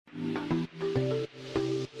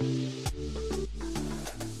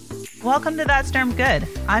Welcome to That's Derm Good.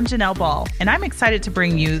 I'm Janelle Ball, and I'm excited to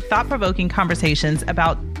bring you thought-provoking conversations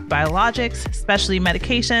about biologics, specialty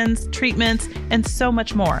medications, treatments, and so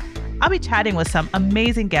much more. I'll be chatting with some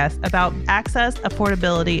amazing guests about access,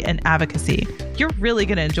 affordability, and advocacy. You're really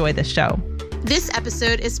going to enjoy this show. This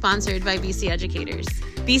episode is sponsored by BC Educators.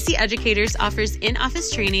 BC Educators offers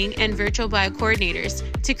in-office training and virtual bio coordinators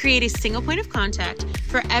to create a single point of contact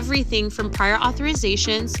for everything from prior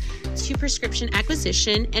authorizations to prescription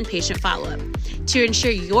acquisition and patient follow-up. To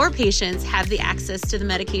ensure your patients have the access to the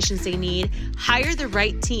medications they need, hire the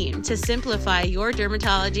right team to simplify your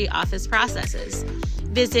dermatology office processes.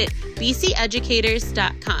 Visit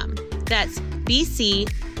bceducators.com. That's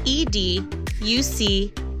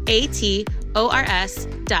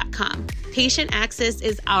bceducators.com. Patient access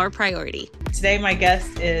is our priority. Today, my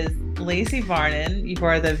guest is Lacey Varnon. You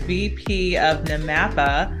are the VP of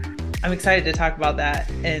NMAPA. I'm excited to talk about that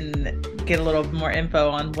and get a little more info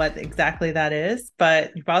on what exactly that is.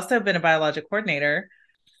 But you've also been a biologic coordinator.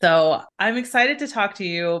 So I'm excited to talk to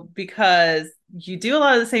you because you do a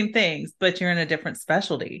lot of the same things, but you're in a different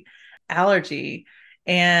specialty, allergy.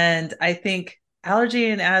 And I think allergy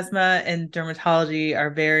and asthma and dermatology are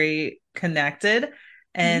very connected.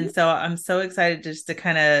 And so I'm so excited just to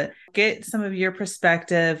kind of get some of your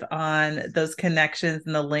perspective on those connections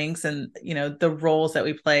and the links and, you know, the roles that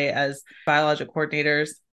we play as biologic coordinators,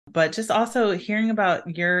 but just also hearing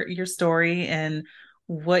about your story and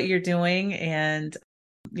what you're doing and,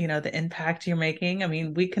 you know, the impact you're making. I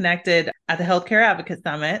mean, we connected at the Healthcare Advocate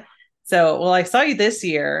Summit. So, well, I saw you this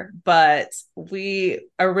year, but we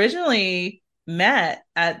originally met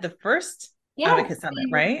at the first Advocate Summit,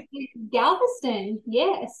 right? Galveston,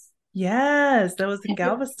 yes. Yes, that was in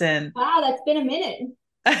Galveston. Wow, that's been a minute.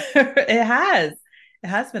 It has. It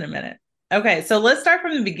has been a minute. Okay, so let's start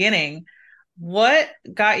from the beginning. What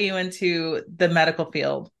got you into the medical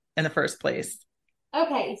field in the first place?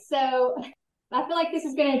 Okay, so I feel like this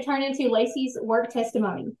is going to turn into Lacey's work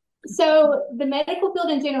testimony. So the medical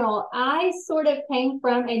field in general, I sort of came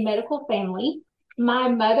from a medical family. My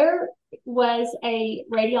mother was a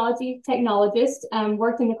radiology technologist,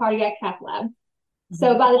 worked in the cardiac cath lab.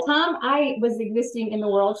 So by the time I was existing in the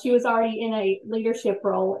world, she was already in a leadership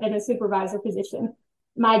role and a supervisor position.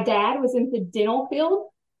 My dad was in the dental field.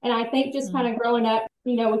 And I think just kind of growing up,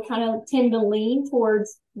 you know, we kind of tend to lean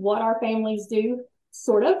towards what our families do,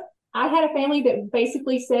 sort of. I had a family that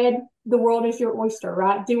basically said, the world is your oyster,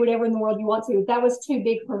 right? Do whatever in the world you want to. That was too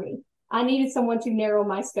big for me. I needed someone to narrow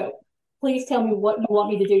my scope. Please tell me what you want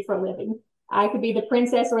me to do for a living. I could be the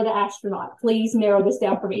princess or the astronaut. Please narrow this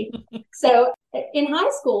down for me. So in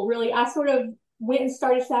high school, really, I sort of went and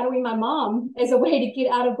started shadowing my mom as a way to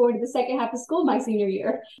get out of going to the second half of school my senior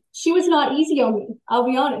year. She was not easy on me. I'll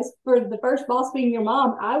be honest. For the first boss being your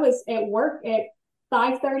mom, I was at work at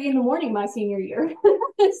 5:30 in the morning my senior year.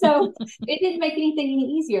 So it didn't make anything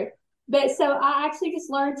any easier. But so I actually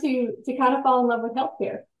just learned to kind of fall in love with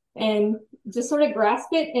healthcare and just sort of grasp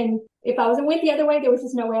it. And if I went the other way, there was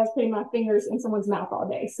just no way I was putting my fingers in someone's mouth all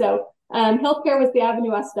day. So healthcare was the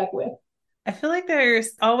avenue I stuck with. I feel like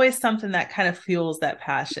there's always something that kind of fuels that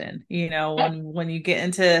passion. You know, when you get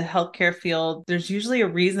into healthcare field, there's usually a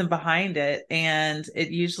reason behind it. And it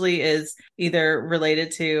usually is either related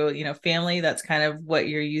to, you know, family, that's kind of what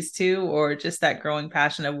you're used to, or just that growing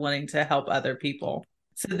passion of wanting to help other people.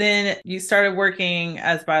 So then you started working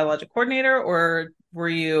as biologic coordinator, or were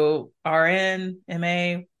you RN,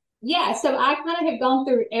 MA? Yeah, so I kind of have gone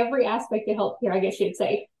through every aspect of healthcare, I guess you'd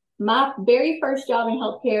say. My very first job in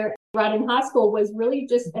healthcare right in high school was really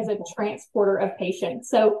just as a transporter of patients.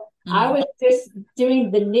 So I was just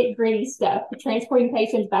doing the nitty-gritty stuff, transporting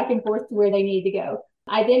patients back and forth to where they needed to go.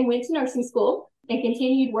 I then went to nursing school and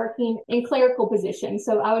continued working in clerical positions.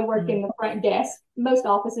 So I would work in the front desk, most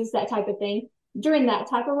offices, that type of thing, during that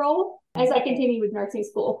type of role as I continued with nursing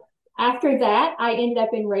school. After that, I ended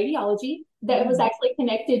up in radiology that was actually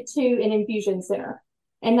connected to an infusion center.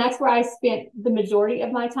 And that's where I spent the majority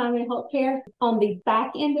of my time in healthcare. On the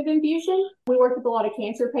back end of infusion, we work with a lot of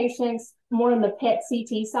cancer patients, more on the PET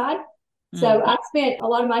CT side. So I spent a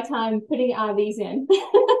lot of my time putting IVs in,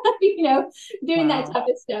 you know, doing that type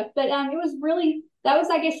of stuff. But it was really, that was,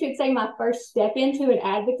 I guess you'd say, my first step into an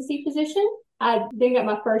advocacy position. I then got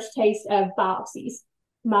my first taste of biopsies.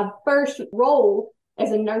 My first role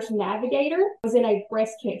as a nurse navigator was in a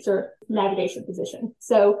breast cancer navigation position.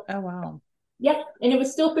 So, oh, wow. Yep. And it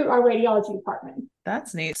was still through our radiology department.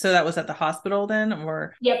 That's neat. So that was at the hospital then,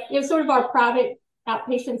 or? Yep. It was sort of our private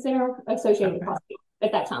outpatient center associated with hospital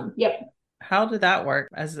at that time. Yep. How did that work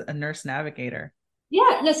as a nurse navigator?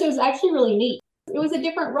 Yeah. No, so it was actually really neat. It was a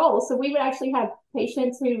different role. So we would actually have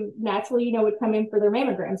patients who naturally, would come in for their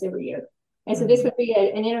mammograms every year. And so this would be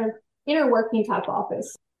an inner working type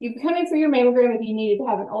office. You come in for your mammogram if you needed to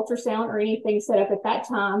have an ultrasound or anything set up at that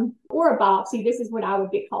time, or a biopsy. This is when I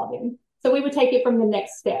would get called in. So we would take it from the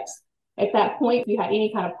next steps. At that point, if you had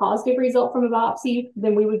any kind of positive result from a biopsy,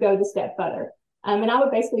 then we would go the step further. And I would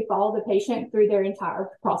basically follow the patient through their entire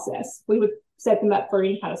process. We would set them up for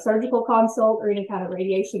any kind of surgical consult or any kind of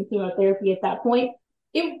radiation chemotherapy at that point.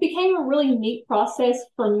 It became a really neat process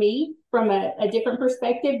for me from a different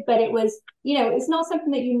perspective, but it was, it's not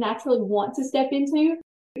something that you naturally want to step into.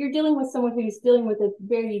 You're dealing with someone who's dealing with a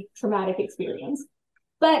very traumatic experience.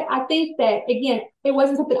 But I think that, again, it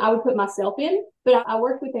wasn't something I would put myself in, but I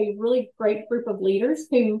worked with a really great group of leaders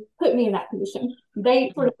who put me in that position.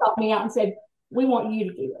 They sort of sought me out and said, we want you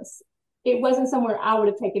to do this. It wasn't somewhere I would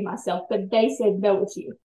have taken myself, but they said, no, it's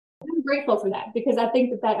you. I'm grateful for that because I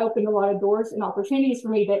think that opened a lot of doors and opportunities for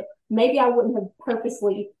me that maybe I wouldn't have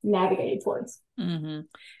purposely navigated towards. Mm-hmm.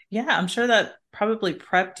 Yeah, I'm sure that probably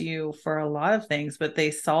prepped you for a lot of things, but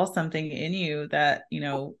they saw something in you that,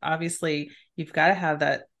 obviously you've got to have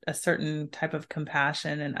a certain type of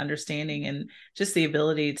compassion and understanding and just the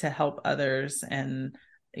ability to help others and,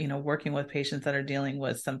 working with patients that are dealing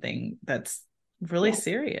with something that's really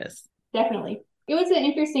serious. Definitely. It was an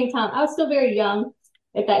interesting time. I was still very young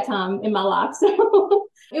at that time in my life. So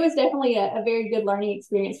it was definitely a very good learning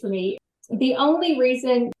experience for me. The only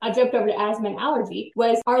reason I jumped over to asthma and allergy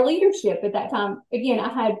was our leadership at that time. Again, I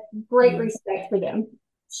had great respect for them.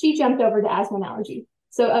 She jumped over to asthma and allergy.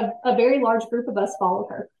 So a very large group of us followed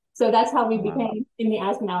her. So that's how we became in the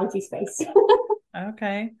asthma and allergy space.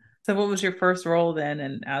 Okay. So what was your first role then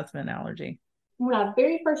in asthma and allergy? When I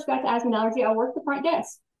very first got to asthma and allergy, I worked the front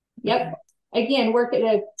desk. Yep. Again, worked at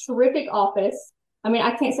a terrific office. I mean,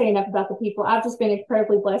 I can't say enough about the people. I've just been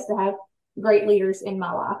incredibly blessed to have great leaders in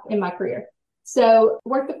my life, in my career. So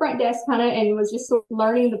worked the front desk kind of and was just sort of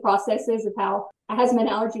learning the processes of how asthma and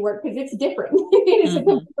allergy work because it's different. It is a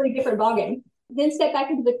completely different ballgame. Then step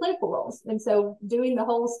back into the clinical roles. And so doing the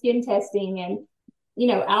whole skin testing and,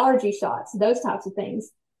 allergy shots, those types of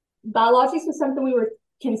things. Biologics was something we were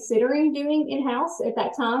considering doing in-house at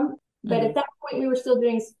that time. But at that point, we were still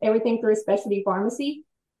doing everything through a specialty pharmacy.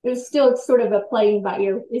 It was still sort of a playing by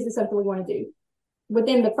ear. Is this something we want to do?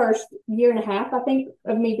 Within the first year and a half, I think,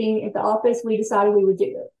 of me being at the office, we decided we would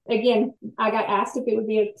do it. Again, I got asked if it would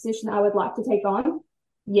be a position I would like to take on.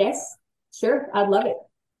 Yes, sure, I'd love it.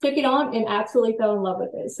 Took it on and absolutely fell in love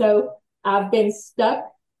with it. So I've been stuck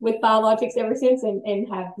with biologics ever since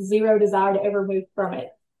and have zero desire to ever move from it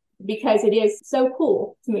because it is so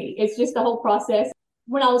cool to me. It's just the whole process.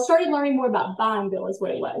 When I started learning more about buy and bill is what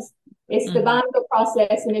it was. It's the buy and bill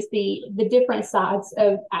process and it's the different sides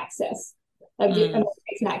of access, of patient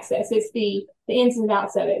access. It's the ins and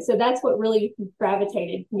outs of it. So that's what really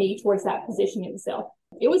gravitated me towards that position in itself.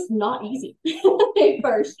 It was not easy at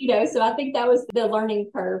first, so I think that was the learning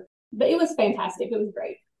curve, but it was fantastic. It was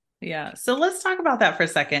great. Yeah. So let's talk about that for a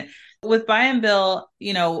second. With buy and bill,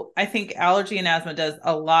 I think allergy and asthma does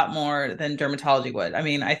a lot more than dermatology would. I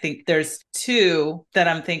mean, I think there's two that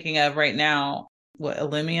I'm thinking of right now,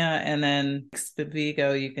 Illumia and then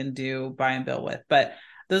Spivigo you can do buy and bill with. But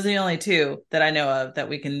those are the only two that I know of that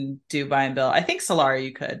we can do buy and bill. I think Stelara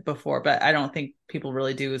you could before, but I don't think people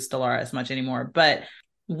really do Stelara as much anymore. But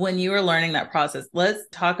when you were learning that process, let's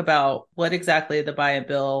talk about what exactly the buy and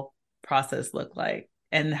bill process looked like.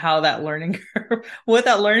 And how that learning curve, what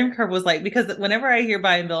that learning curve was like, because whenever I hear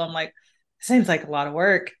buy and bill, I'm like, seems like a lot of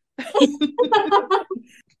work.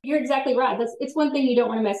 You're exactly right. It's one thing you don't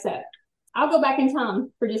want to mess up. I'll go back in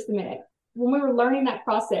time for just a minute. When we were learning that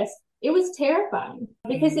process, it was terrifying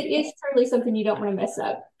because it is truly something you don't want to mess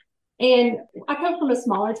up. And I come from a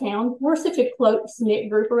smaller town. We're such a close-knit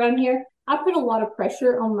group around here. I put a lot of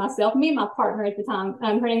pressure on myself. Me and my partner at the time,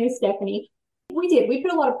 her name is Stephanie. We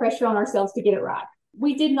put a lot of pressure on ourselves to get it right.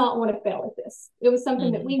 We did not want to fail at this. It was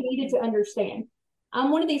something that we needed to understand. I'm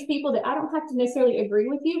one of these people that I don't have to necessarily agree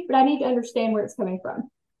with you, but I need to understand where it's coming from.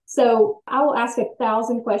 So I will ask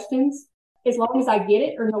 1,000 questions. As long as I get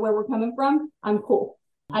it or know where we're coming from, I'm cool.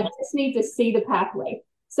 I just need to see the pathway.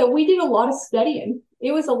 So we did a lot of studying.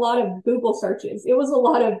 It was a lot of Google searches. It was a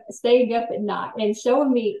lot of staying up at night and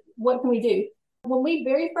showing me what can we do. When we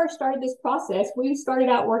very first started this process, we started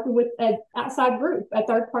out working with an outside group, a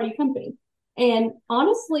third-party company. And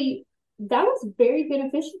honestly, that was very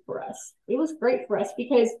beneficial for us. It was great for us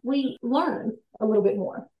because we learned a little bit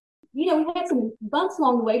more. We had some bumps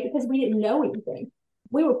along the way because we didn't know anything.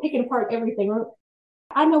 We were picking apart everything.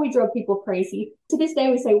 I know we drove people crazy. To this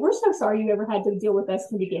day, we say, we're so sorry you ever had to deal with us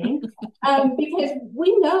in the beginning, because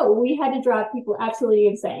we know we had to drive people absolutely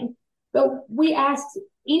insane. But we asked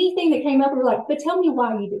anything that came up, we're like, but tell me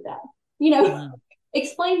why you did that.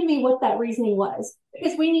 Explain to me what that reasoning was,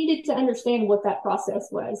 because we needed to understand what that process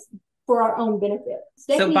was for our own benefit.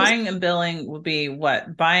 So buying and billing would be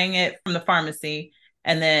what? Buying it from the pharmacy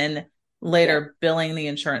and then later billing the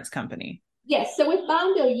insurance company. Yes. So with buy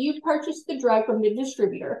and bill, you purchase the drug from the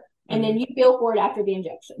distributor and then you bill for it after the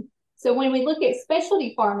injection. So when we look at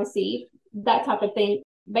specialty pharmacy, that type of thing,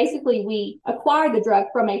 basically we acquire the drug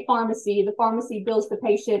from a pharmacy. The pharmacy bills the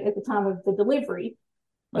patient at the time of the delivery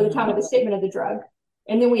or the time of the shipment of the drug.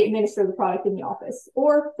 And then we administer the product in the office,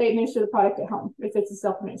 or they administer the product at home if it's a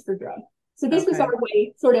self-administered drug. So this was our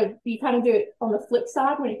way, sort of, you kind of do it on the flip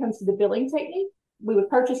side when it comes to the billing technique. We would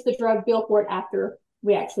purchase the drug, bill for it after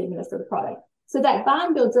we actually administer the product. So that buy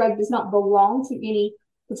and bill drug does not belong to any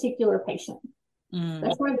particular patient.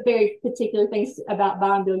 That's one of the very particular things about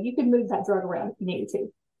buy and bill. You could move that drug around if you needed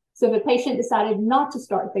to. So if a patient decided not to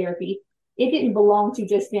start therapy, it didn't belong to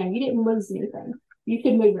just them. You didn't lose anything. You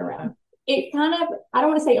could move it around. It kind of, I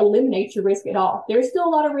don't want to say eliminates your risk at all. There's still a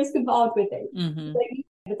lot of risk involved with it.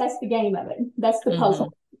 But that's the game of it. That's the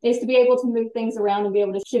puzzle, is to be able to move things around and be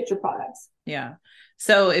able to shift your products. Yeah.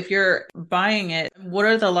 So if you're buying it, what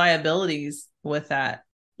are the liabilities with that?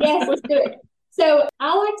 Yes, let's do it. So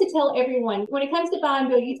I like to tell everyone, when it comes to buy and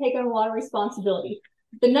bill, you take on a lot of responsibility.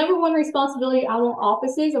 The number one responsibility I want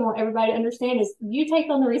offices, I want everybody to understand, is you take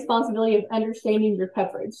on the responsibility of understanding your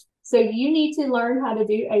coverage. So you need to learn how to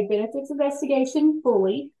do a benefits investigation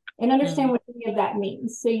fully and understand what any of that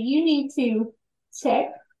means. So you need to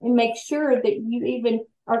check and make sure that you even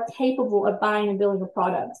are capable of buying and billing a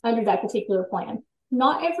product under that particular plan.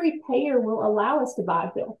 Not every payer will allow us to buy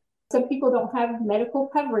and bill. Some people don't have medical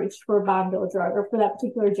coverage for a buy and bill drug or for that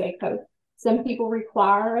particular J code. Some people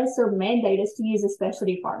require us or mandate us to use a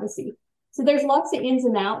specialty pharmacy. So there's lots of ins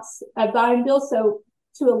and outs of buy and bill. So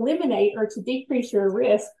to eliminate or to decrease your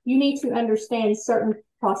risk, you need to understand certain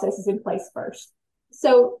processes in place first.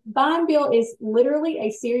 So buy and bill is literally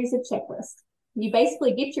a series of checklists. You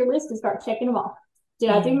basically get your list and start checking them off. Did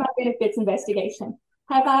I do my benefits investigation?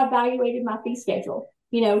 Have I evaluated my fee schedule?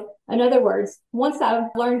 In other words, once I've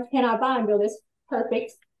learned, can I buy and bill this?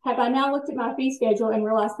 Perfect. Have I now looked at my fee schedule and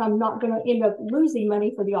realized I'm not going to end up losing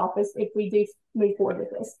money for the office if we do move forward with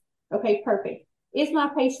this? Okay, perfect. Is my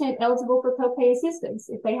patient eligible for copay assistance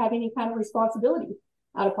if they have any kind of responsibility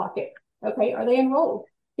out of pocket? Okay, are they enrolled?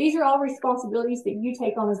 These are all responsibilities that you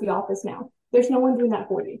take on as the office now. There's no one doing that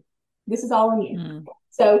for you. This is all on you.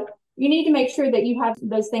 So you need to make sure that you have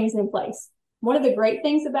those things in place. One of the great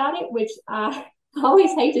things about it, which I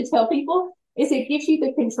always hate to tell people, is it gives you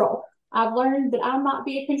the control. I've learned that I might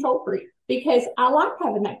be a control freak because I like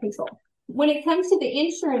having that control. When it comes to the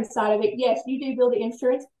insurance side of it, yes, you do bill the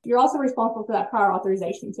insurance. You're also responsible for that prior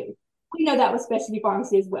authorization too. We know that with specialty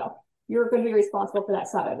pharmacy as well. You're going to be responsible for that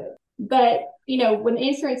side of it. But, when the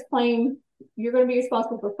insurance claim, you're going to be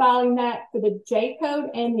responsible for filing that for the J code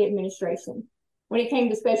and the administration. When it came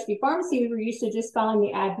to specialty pharmacy, we were used to just filing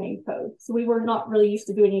the admin code. So we were not really used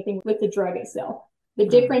to doing anything with the drug itself. The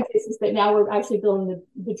difference is that now we're actually billing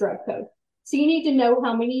the drug code. So you need to know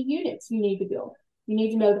how many units you need to bill. You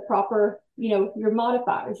need to know the proper, your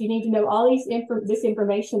modifiers. You need to know all this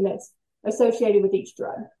information that's associated with each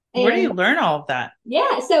drug. And where do you learn all of that?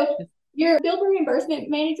 Yeah. So your bill reimbursement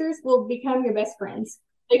managers will become your best friends.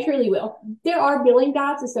 They truly will. There are billing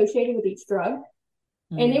guides associated with each drug,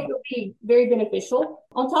 and it will be very beneficial.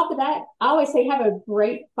 On top of that, I always say have a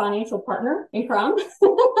great financial partner in crime.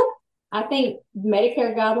 I think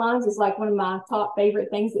Medicare guidelines is like one of my top favorite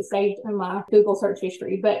things that's saved in my Google search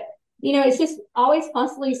history. But, it's just always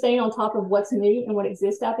constantly staying on top of what's new and what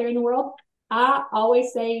exists out there in the world. I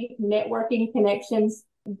always say networking, connections,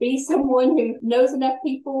 be someone who knows enough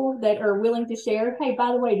people that are willing to share. Hey,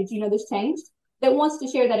 by the way, did you know this changed? That wants to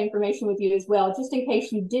share that information with you as well, just in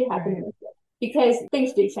case you did happen to miss it. Because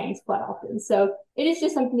things do change quite often. So it is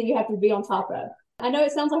just something that you have to be on top of. I know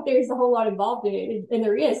it sounds like there's a whole lot involved in it, and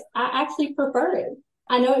there is. I actually prefer it.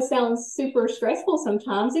 I know it sounds super stressful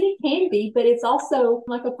sometimes, and it can be, but it's also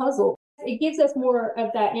like a puzzle. It gives us more of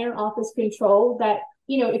that inner office control that,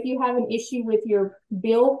 if you have an issue with your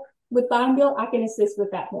bill, with buy and bill, I can assist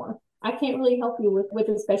with that more. I can't really help you with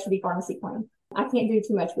a specialty pharmacy plan. I can't do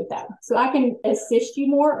too much with that. So I can assist you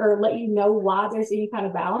more or let you know why there's any kind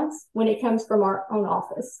of balance when it comes from our own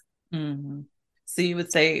office. So you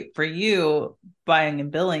would say for you, buying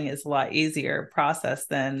and billing is a lot easier process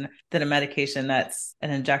than a medication that's an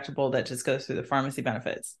injectable that just goes through the pharmacy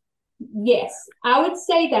benefits. Yes, I would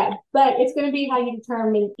say that, but it's going to be how you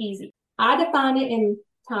determine easy. I define it in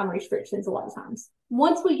time restrictions a lot of times.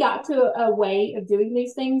 Once we got to a way of doing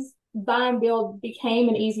these things, buy and bill became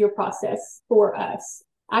an easier process for us.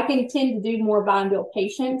 I can tend to do more buy and bill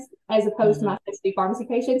patients as opposed to my specialty pharmacy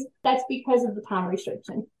patients. That's because of the time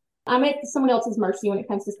restriction. I'm at someone else's mercy when it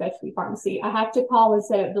comes to specialty pharmacy. I have to call and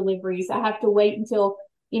set up deliveries. I have to wait until,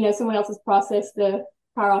 someone else has processed the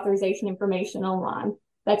prior authorization information online,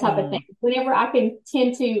 that type of thing. Whenever I can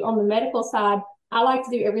tend to, on the medical side, I like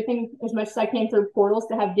to do everything as much as I can through portals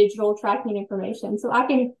to have digital tracking information. So I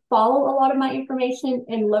can follow a lot of my information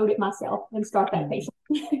and load it myself and start that patient.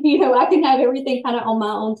 I can have everything kind of on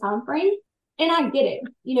my own time frame. And I get it.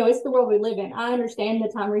 It's the world we live in. I understand the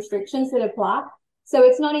time restrictions that apply. So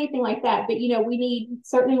it's not anything like that. But, we need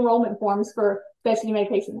certain enrollment forms for specialty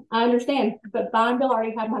medication. I understand. But buy and bill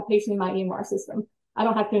already have my patient in my EMR system. I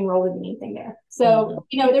don't have to enroll in anything there. So,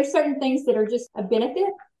 there's certain things that are just a benefit,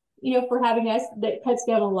 for having us that cuts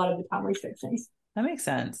down a lot of the time restrictions. That makes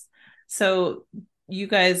sense. So you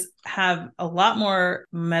guys have a lot more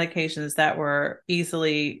medications that were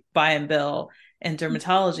easily buy and bill. In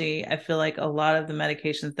dermatology, I feel like a lot of the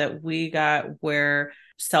medications that we got were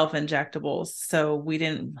self-injectables. So we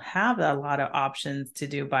didn't have a lot of options to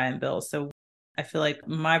do buy and bill. So I feel like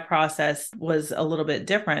my process was a little bit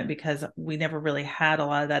different because we never really had a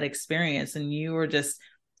lot of that experience, and you were just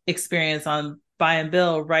experienced on buy and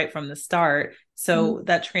bill right from the start. So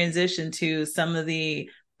that transition to some of the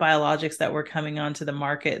biologics that were coming onto the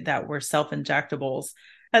market that were self-injectables,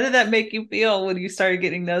 how did that make you feel when you started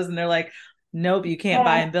getting those and they're like, nope, you can't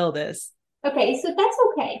buy and bill this? Okay, so that's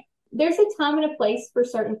okay. There's a time and a place for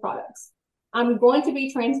certain products. I'm going to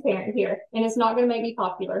be transparent here, and it's not going to make me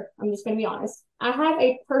popular. I'm just going to be honest. I have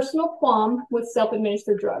a personal qualm with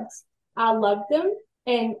self-administered drugs. I love them.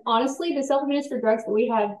 And honestly, the self-administered drugs that we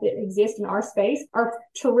have that exist in our space are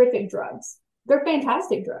terrific drugs. They're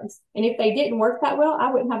fantastic drugs. And if they didn't work that well,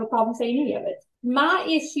 I wouldn't have a problem saying any of it. My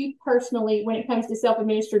issue personally, when it comes to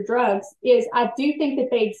self-administered drugs, is I do think that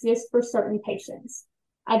they exist for certain patients.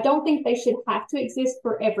 I don't think they should have to exist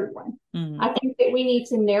for everyone. I think that we need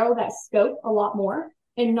to narrow that scope a lot more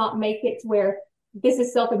and not make it to where this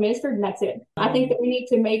is self-administered and that's it. I think that we need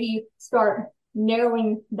to maybe start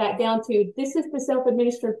narrowing that down to this is the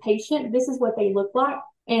self-administered patient, this is what they look like,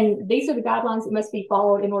 and these are the guidelines that must be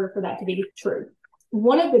followed in order for that to be true.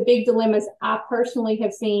 One of the big dilemmas I personally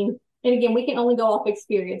have seen, and again, we can only go off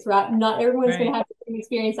experience, right? Not everyone's going to have the same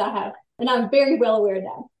experience I have, and I'm very well aware of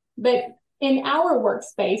that. But in our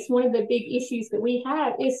workspace, one of the big issues that we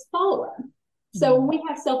have is follow-up. So when we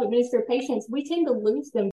have self-administered patients, we tend to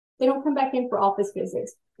lose them. They don't come back in for office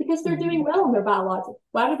visits because they're doing well on their biologic.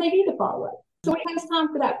 Why do they need to follow up? So when it comes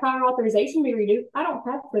time for that prior authorization to be renewed, I don't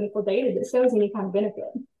have clinical data that shows any kind of benefit.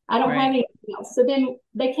 I don't have anything else. So then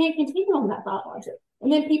they can't continue on that biologic.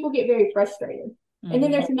 And then people get very frustrated. And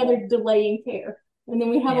then there's another delay in care. And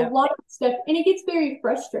then we have a lot of stuff, and it gets very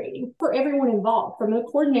frustrating for everyone involved. From the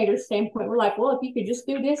coordinator's standpoint, we're like, well, if you could just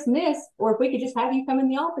do this and this, or if we could just have you come in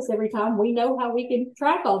the office every time, we know how we can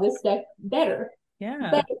track all this stuff better.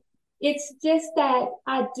 But it's just that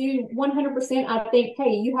I do 100%. I think,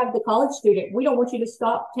 hey, you have the college student. We don't want you to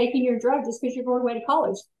stop taking your drug just because you're going away to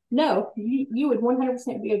college. No, you would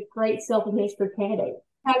 100% be a great self-administered candidate.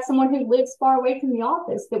 Have someone who lives far away from the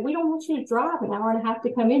office that we don't want you to drive an hour and a half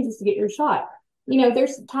to come in just to get your shot.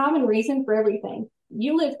 There's time and reason for everything.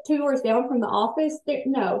 You live 2 doors down from the office.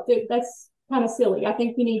 That's kind of silly. I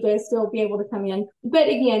think you need to still be able to come in. But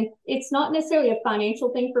again, it's not necessarily a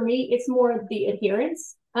financial thing for me. It's more the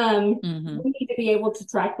adherence. We need to be able to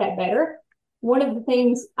track that better. One of the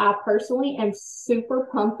things I personally am super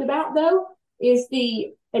pumped about, though, is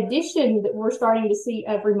the addition that we're starting to see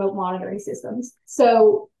of remote monitoring systems.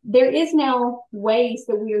 So there is now ways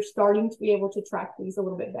that we are starting to be able to track these a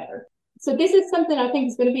little bit better. So this is something I think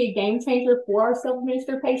is going to be a game changer for our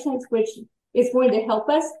self-administered patients, which is going to help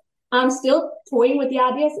us. I'm still toying with the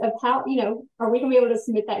ideas of how, are we going to be able to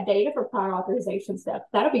submit that data for prior authorization stuff?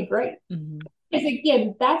 That'll be great. Because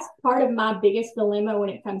again, that's part of my biggest dilemma when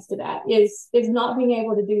it comes to that is not being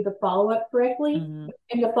able to do the follow-up correctly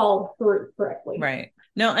and the follow through correctly. Right.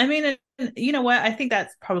 No, I mean, you know what? I think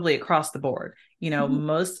that's probably across the board.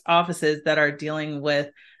 Most offices that are dealing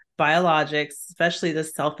with biologics, especially the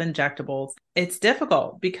self-injectables, it's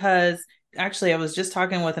difficult because actually I was just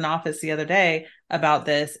talking with an office the other day about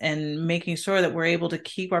this and making sure that we're able to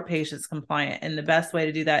keep our patients compliant. And the best way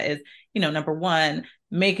to do that is, number one,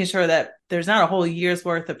 making sure that there's not a whole year's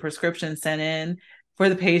worth of prescriptions sent in for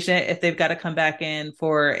the patient if they've got to come back in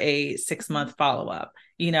for a 6-month follow-up,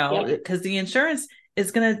 because the insurance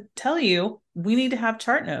is going to tell you we need to have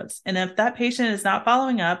chart notes. And if that patient is not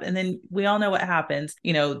following up, and then we all know what happens,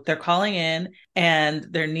 they're calling in and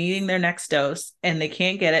they're needing their next dose and they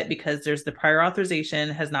can't get it because the prior authorization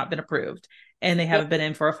has not been approved and they haven't been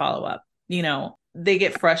in for a follow-up. They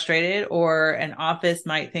get frustrated, or an office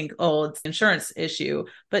might think, oh, it's an insurance issue.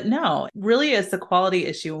 But no, really it's the quality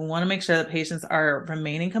issue. We want to make sure that patients are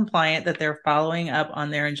remaining compliant, that they're following up on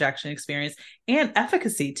their injection experience and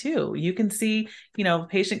efficacy too. You can see, a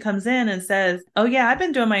patient comes in and says, oh yeah, I've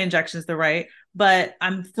been doing my injections the right, but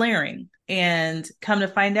I'm flaring. And come to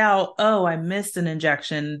find out, oh, I missed an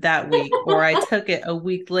injection that week, or I took it a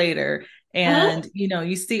week later. And,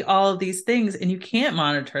 you see all of these things and you can't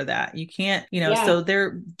monitor that. You can't, so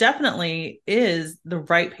there definitely is the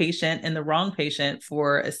right patient and the wrong patient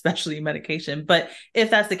for especially medication. But if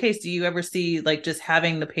that's the case, do you ever see like just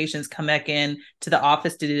having the patients come back in to the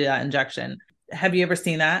office to do that injection? Have you ever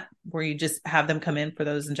seen that where you just have them come in for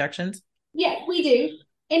those injections? Yeah, we do.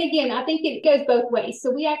 And again, I think it goes both ways.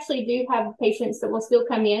 So we actually do have patients that will still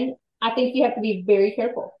come in. I think you have to be very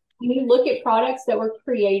careful. When you look at products that were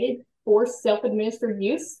created for self-administered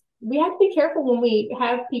use, we have to be careful when we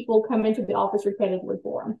have people come into the office repetitively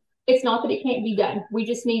for them. It's not that it can't be done. We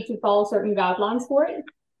just need to follow certain guidelines for it.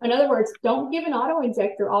 In other words, don't give an auto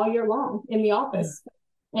injector all year long in the office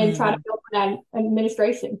and try to go for that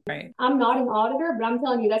administration. Right. I'm not an auditor, but I'm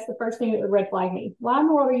telling you, that's the first thing that would red flag me. Why in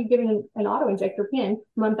the world are you giving an auto injector pen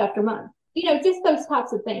month after month? Just those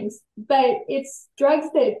types of things. But it's drugs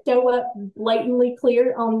that show up blatantly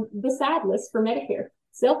clear on the SAD list for Medicare.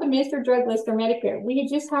 Self-administered drug list or Medicare. We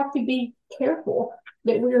just have to be careful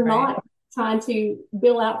that we're not trying to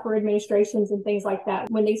bill out for administrations and things like that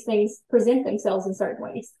when these things present themselves in certain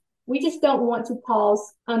ways. We just don't want to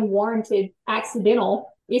cause unwarranted, accidental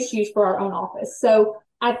issues for our own office. So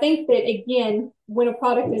I think that, again, when a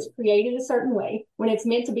product is created a certain way, when it's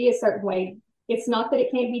meant to be a certain way, it's not that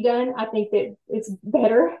it can't be done. I think that it's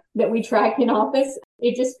better that we track in office.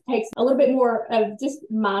 It just takes a little bit more of just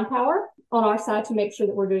mind power on our side to make sure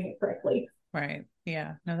that we're doing it correctly. Right.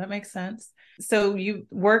 Yeah. No, that makes sense. So you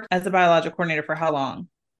worked as a biologic coordinator for how long?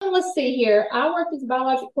 Let's see here. I worked as a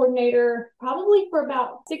biologic coordinator probably for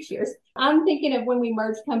about 6 years. I'm thinking of when we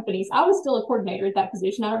merged companies. I was still a coordinator at that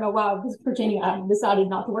position. I don't know why I was pretending I decided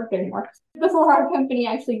not to work there anymore. Before our company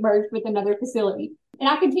actually merged with another facility. And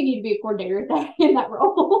I continued to be a coordinator in that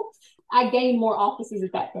role. I gained more offices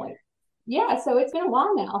at that point. Yeah, so it's been a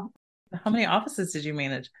while now. How many offices did you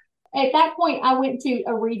manage? At that point, I went to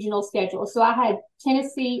a regional schedule. So I had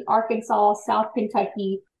Tennessee, Arkansas, South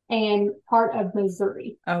Kentucky, and part of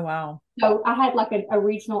Missouri. Oh, wow. So I had like a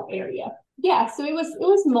regional area. Yeah, so it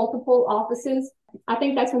was multiple offices. I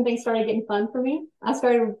think that's when things started getting fun for me. I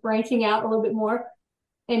started branching out a little bit more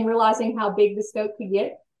and realizing how big the scope could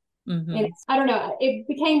get. Mm-hmm. And I don't know, it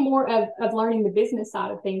became more of learning the business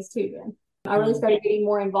side of things too then. I really started getting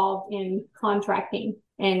more involved in contracting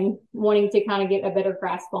and wanting to kind of get a better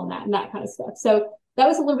grasp on that and that kind of stuff. So that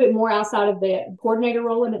was a little bit more outside of the coordinator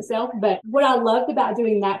role in itself. But what I loved about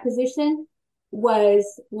doing that position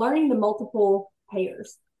was learning the multiple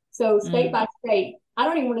payers. So state by state, I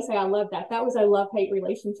don't even want to say I love that. That was a love-hate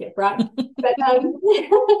relationship, right? But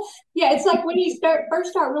yeah, it's like when you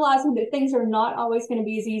first start realizing that things are not always going to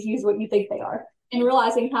be as easy as what you think they are, and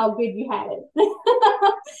realizing how good you had it.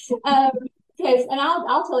 Because, and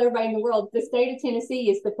I'll tell everybody in the world, the state of Tennessee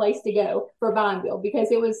is the place to go for buy and bill because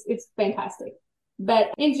it's fantastic.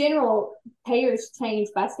 But in general, payers change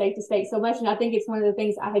by state to state so much, and I think it's one of the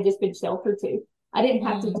things I had just been sheltered to. I didn't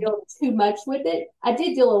have to deal too much with it. I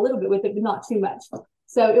did deal a little bit with it, but not too much.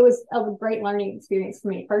 So it was a great learning experience for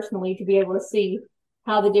me personally to be able to see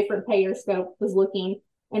how the different payer scope was looking,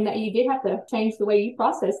 and that you did have to change the way you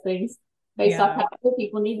process things based off how other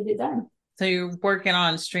people needed it done. So you're working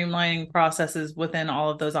on streamlining processes within all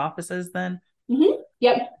of those offices then? Mm-hmm.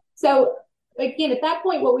 Yep. So again, at that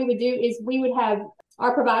point, what we would do is we would have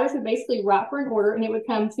our providers would basically write for an order, and it would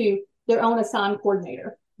come to their own assigned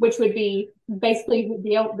coordinator, which would be basically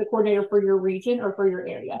the coordinator for your region or for your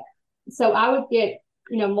area. So I would get,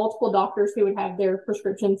 multiple doctors who would have their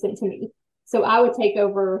prescriptions sent to me. So I would take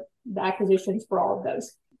over the acquisitions for all of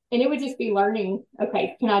those. And it would just be learning,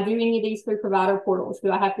 okay, can I do any of these through provider portals?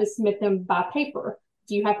 Do I have to submit them by paper?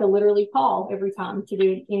 Do you have to literally call every time to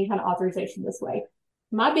do any kind of authorization this way?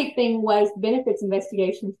 My big thing was benefits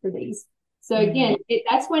investigations for these. So again,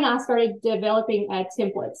 that's when I started developing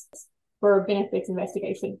templates for benefits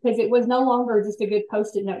investigation, because it was no longer just a good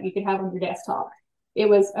Post-it note you could have on your desktop. It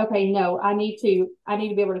was, okay, no, I need to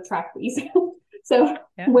be able to track these. So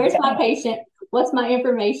where's my patient? What's my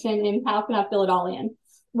information? And how can I fill it all in?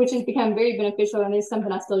 which has become very beneficial and is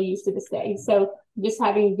something I still use to this day. So just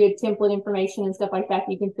having good template information and stuff like that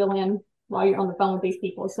you can fill in while you're on the phone with these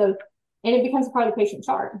people. So, and it becomes a part of the patient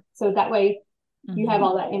chart. So that way you have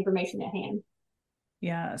all that information at hand.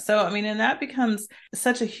 Yeah. So, I mean, and that becomes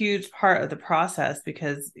such a huge part of the process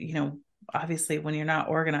because, obviously when you're not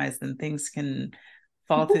organized, then things can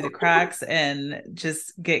fall through the cracks and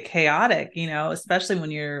just get chaotic, especially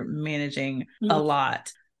when you're managing a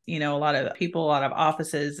lot, a lot of people, a lot of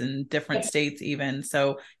offices in different states even.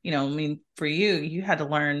 So, I mean, for you had to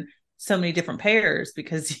learn so many different payers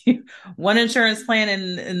because one insurance plan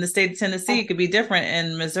in the state of Tennessee could be different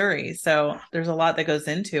in Missouri. So there's a lot that goes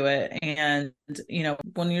into it. And,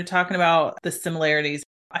 when you're talking about the similarities,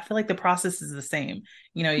 I feel like the process is the same.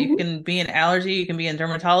 You can be in allergy, you can be in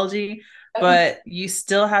dermatology, but you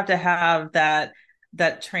still have to have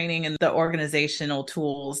that training and the organizational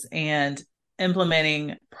tools and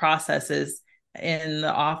implementing processes in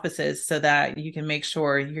the offices so that you can make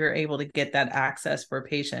sure you're able to get that access for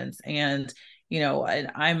patients. And,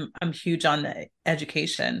 I'm huge on the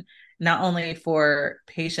education, not only for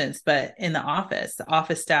patients, but in the office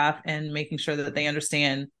staff, and making sure that they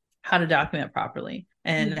understand how to document properly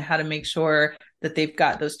and how to make sure that they've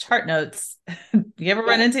got those chart notes. You ever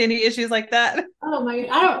run into any issues like that? Oh my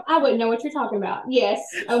God. I wouldn't know what you're talking about. Yes.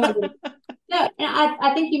 Oh my goodness. No, and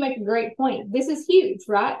I think you make a great point. This is huge,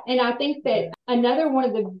 right? And I think that another one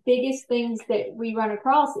of the biggest things that we run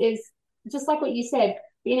across is just like what you said,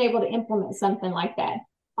 being able to implement something like that.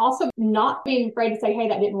 Also, not being afraid to say, hey,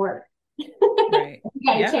 that didn't work. Right.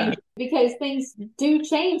 You got to change it, because things do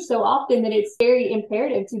change so often that it's very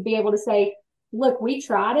imperative to be able to say, look, we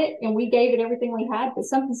tried it and we gave it everything we had, but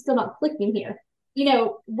something's still not clicking here.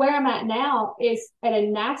 Where I'm at now is at a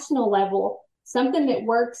national level, something that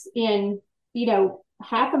works in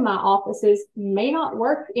half of my offices may not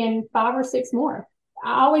work in 5 or 6 more.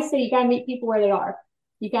 I always say you got to meet people where they are.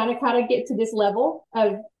 You got to kind of get to this level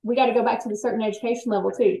of, we got to go back to the certain education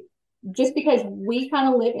level too. Just because we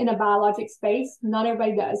kind of live in a biologic space, not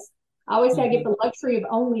everybody does. I always say I get the luxury of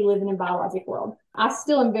only living in biologic world. I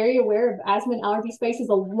still am very aware of asthma and allergy space is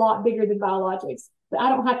a lot bigger than biologics, but I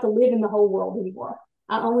don't have to live in the whole world anymore.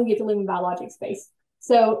 I only get to live in biologic space.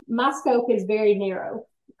 So my scope is very narrow.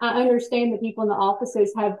 I understand that people in the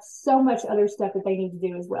offices have so much other stuff that they need to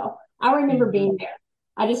do as well. I remember being there.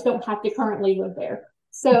 I just don't have to currently live there.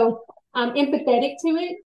 So I'm empathetic to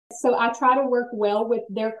it. So I try to work well with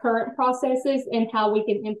their current processes and how we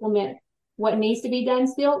can implement what needs to be done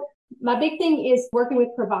still. My big thing is working with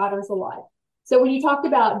providers a lot. So when you talked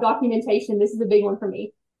about documentation, this is a big one for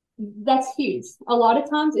me. That's huge. A lot of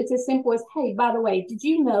times it's as simple as, hey, by the way, did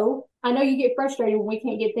you know, I know you get frustrated when we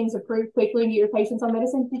can't get things approved quickly and get your patients on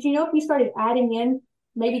medicine. Did you know if you started adding in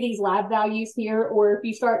maybe these lab values here, or if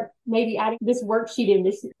you start maybe adding this worksheet in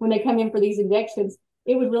this when they come in for these injections,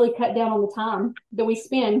 it would really cut down on the time that we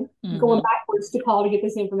spend going backwards to call to get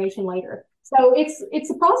this information later. So it's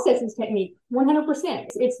a processes technique,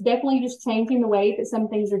 100%. It's definitely just changing the way that some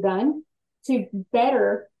things are done to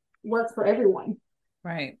better work for everyone.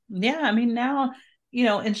 Right. Yeah. I mean, now,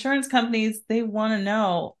 insurance companies, they want to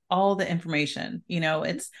know all the information.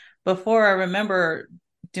 It's before, I remember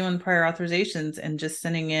doing prior authorizations and just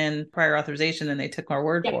sending in prior authorization and they took our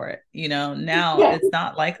word for it. Now it's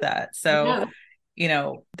not like that. So,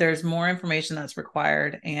 there's more information that's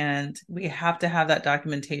required, and we have to have that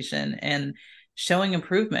documentation and showing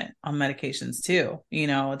improvement on medications too.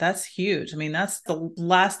 That's huge. I mean, that's the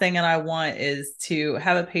last thing that I want, is to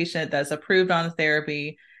have a patient that's approved on a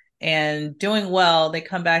therapy and doing well. They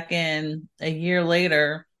come back in a year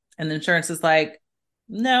later and the insurance is like,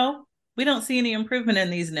 no, we don't see any improvement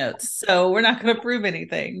in these notes, so we're not going to approve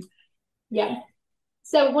anything. Yeah.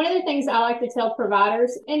 So one of the things I like to tell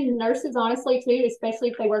providers and nurses, honestly, too, especially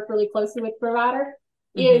if they work really closely with provider,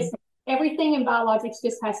 is everything in biologics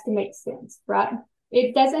just has to make sense, right?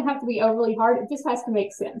 It doesn't have to be overly hard. It just has to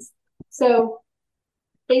make sense. So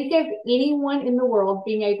think of anyone in the world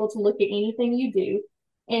being able to look at anything you do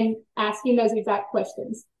and asking those exact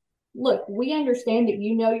questions. Look, we understand that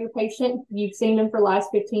you know your patient, you've seen them for the last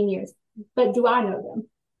 15 years, but do I know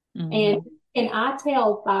them? And can I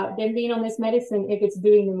tell by them being on this medicine if it's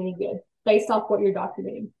doing them any good based off what you're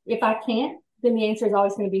documenting? If I can't, then the answer is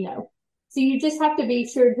always going to be no. So you just have to be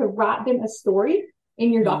sure to write them a story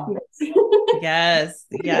in your documents. Yes.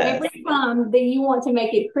 Every time that you want to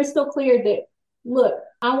make it crystal clear that, look,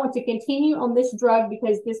 I want to continue on this drug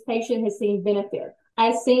because this patient has seen benefit,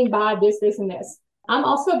 as seen by this, this, and this. I'm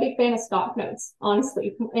also a big fan of stock notes,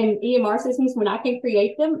 honestly. And EMR systems, when I can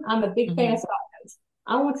create them, I'm a big fan of stock notes.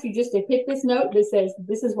 I want you just to hit this note that says,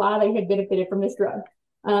 this is why they had benefited from this drug.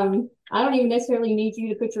 I don't even necessarily need you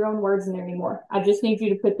to put your own words in there anymore. I just need you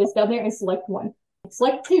to put this down there and select one.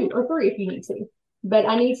 Select 2 or 3 if you need to. But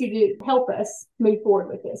I need you to help us move forward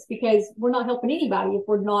with this, because we're not helping anybody if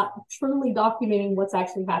we're not truly documenting what's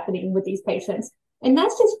actually happening with these patients. And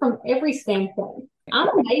that's just from every standpoint. I'm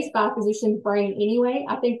amazed by a physician's brain anyway.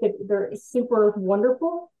 I think that they're super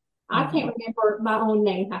wonderful. I can't remember my own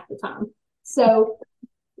name half the time. So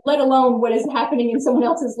let alone what is happening in someone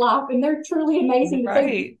else's life. And they're truly amazing that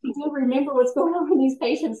they do remember what's going on in these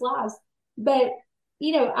patients' lives. But,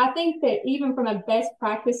 I think that even from a best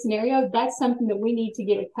practice scenario, that's something that we need to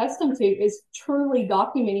get accustomed to, is truly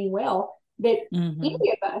documenting well that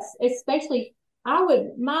any of us, especially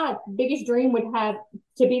my biggest dream would have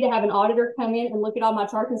to have an auditor come in and look at all my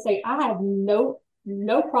charts and say, I have no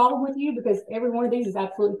problem with you because every one of these is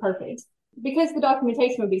absolutely perfect, because the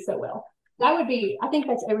documentation would be so well. That would be, I think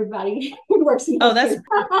that's everybody who works in healthcare. Oh, that's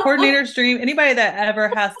coordinator's dream. Anybody that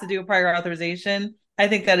ever has to do a prior authorization, I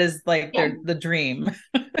think that is like the dream.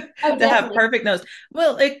 To have perfect notes.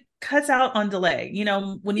 Well, it cuts out on delay.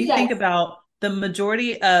 When you think about the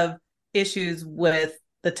majority of issues with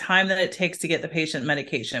the time that it takes to get the patient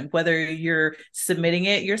medication, whether you're submitting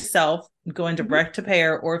it yourself, going direct to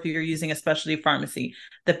payer, or if you're using a specialty pharmacy,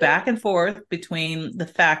 the back and forth between the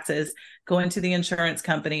faxes going to the insurance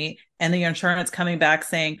company and the insurance coming back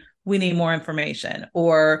saying, we need more information,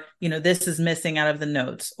 or, this is missing out of the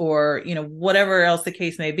notes, or, whatever else the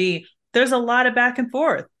case may be. There's a lot of back and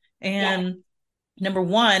forth. And number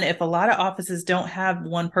one, if a lot of offices don't have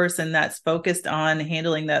one person that's focused on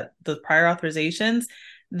handling the prior authorizations,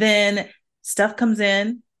 then stuff comes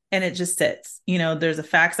in and it just sits. There's a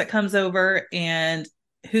fax that comes over, and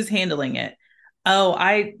who's handling it? Oh,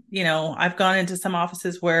 I've gone into some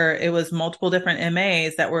offices where it was multiple different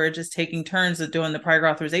MAs that were just taking turns of doing the prior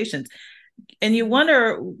authorizations. And you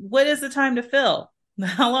wonder, what is the time to fill?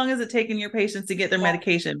 How long is it taking your patients to get their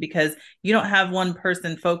medication? Because you don't have one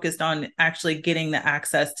person focused on actually getting the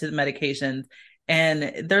access to the medications.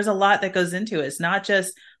 And there's a lot that goes into it. It's not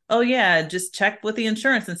just, oh yeah, just check with the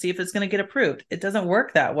insurance and see if it's going to get approved. It doesn't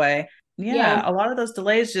work that way. Yeah, a lot of those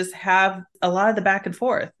delays just have a lot of the back and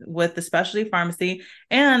forth with the specialty pharmacy.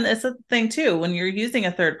 And it's a thing too, when you're using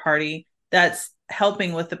a third party that's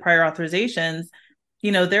helping with the prior authorizations,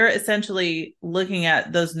 they're essentially looking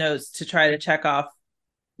at those notes to try to check off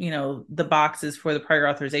the boxes for the prior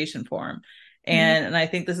authorization form. And I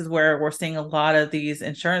think this is where we're seeing a lot of these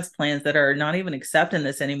insurance plans that are not even accepting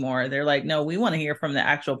this anymore. They're like, no, we want to hear from the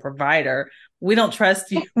actual provider. We don't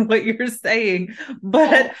trust you, what you're saying.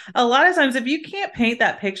 But a lot of times, if you can't paint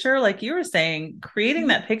that picture, like you were saying, creating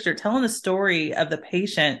that picture, telling the story of the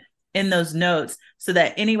patient in those notes so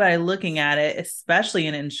that anybody looking at it, especially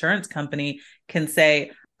an insurance company, can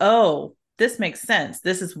say, oh, this makes sense.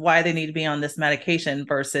 This is why they need to be on this medication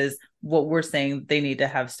versus what we're saying they need to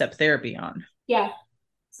have step therapy on. Yeah.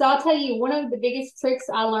 So I'll tell you, one of the biggest tricks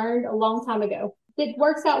I learned a long time ago that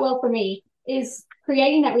works out well for me is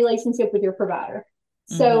creating that relationship with your provider.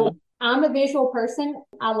 So I'm a visual person.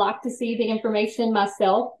 I like to see the information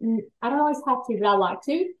myself. I don't always have to, but I like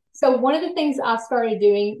to. So one of the things I started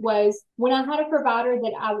doing was, when I had a provider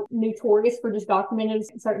that I was notorious for just documenting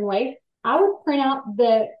a certain way, I would print out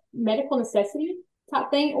the medical necessity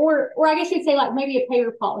type thing, or I guess you'd say like maybe a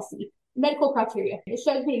payer policy, medical criteria. It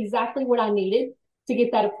shows me exactly what I needed to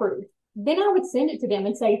get that approved. Then I would send it to them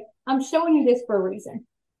and say, I'm showing you this for a reason.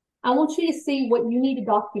 I want you to see what you need to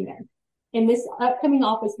document in this upcoming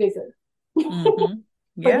office visit for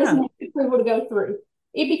this approval to go through.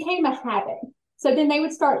 It became a habit. So then they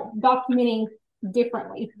would start documenting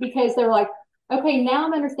differently, because they're like, okay, now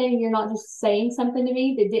I'm understanding you're not just saying something to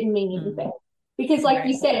me that didn't mean anything. Because like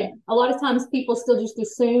you said, a lot of times people still just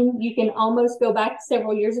assume you can almost go back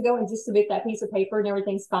several years ago and just submit that piece of paper and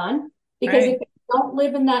everything's fine. Because if they don't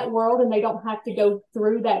live in that world and they don't have to go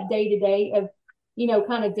through that day to day of,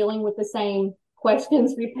 kind of dealing with the same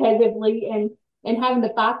questions repetitively and having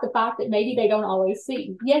to fight the fight that maybe they don't always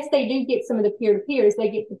see. Yes, they do get some of the peer-to-peers, they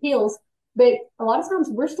get appeals, but a lot of times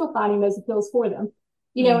we're still finding those appeals for them,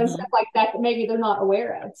 and stuff like that maybe they're not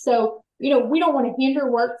aware of. So, we don't want to hinder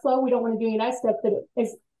workflow. We don't want to do any of that stuff, but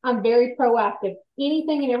I'm very proactive.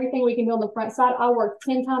 Anything and everything we can do on the front side, I'll work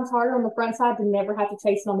 10 times harder on the front side to never have to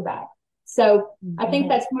chase it on the back. So I think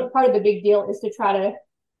that's part of the big deal, is to try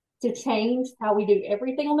to change how we do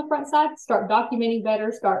everything on the front side, start documenting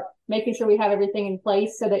better, start making sure we have everything in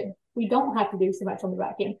place so that we don't have to do so much on the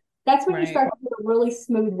back end. That's when you start to get a really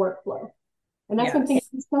smooth workflow. And that's when things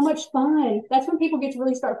are so much fun. That's when people get to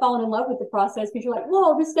really start falling in love with the process, because you're like,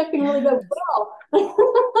 whoa, this stuff can really go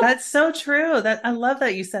well. That's so true. I love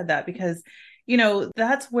that you said that, because,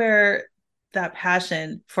 that's where that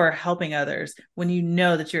passion for helping others when you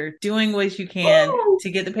know that you're doing what you can to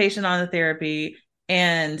get the patient on the therapy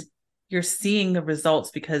and you're seeing the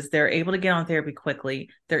results because they're able to get on therapy quickly.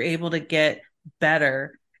 They're able to get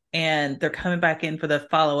better and they're coming back in for the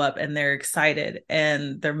follow-up and they're excited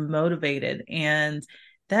and they're motivated. And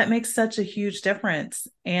that makes such a huge difference.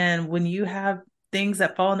 And when you have things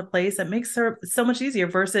that fall into place, that makes it so much easier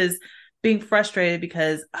versus being frustrated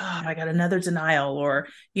because, oh, I got another denial, or,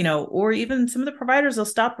 or even some of the providers will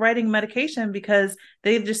stop writing medication because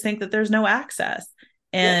they just think that there's no access.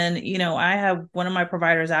 And, I have one of my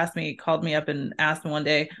providers called me up and asked me one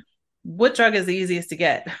day, what drug is the easiest to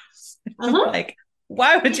get? Like,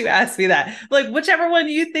 why would you ask me that? Like, whichever one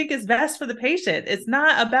you think is best for the patient. It's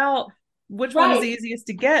not about which one is the easiest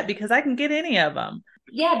to get because I can get any of them.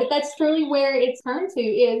 Yeah, but that's truly where it's turned to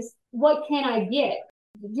is what can I get?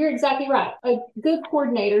 You're exactly right. A good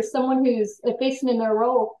coordinator, someone who's efficient in their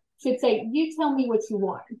role, should say, you tell me what you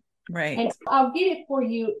want. Right. And I'll get it for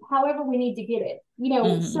you however we need to get it.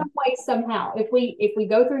 Some way, somehow. If we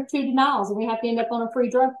go through 2 denials and we have to end up on a free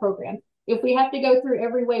drug program, if we have to go through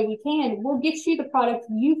every way we can, we'll get you the product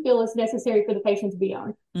you feel is necessary for the patient to be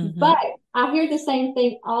on. But I hear the same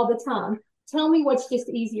thing all the time. Tell me what's just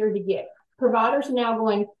easier to get. Providers are now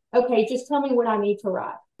going, okay, just tell me what I need to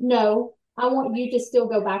write. No, I want you to still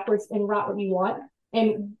go backwards and write what you want,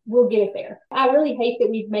 and we'll get it there. I really hate that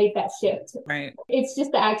we've made that shift. Right. It's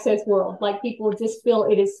just the access world. Like, people just feel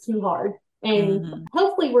it is too hard. And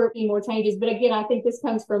hopefully we're seeing more changes. But again, I think this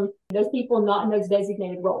comes from those people not in those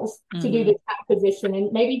designated roles to do this type of position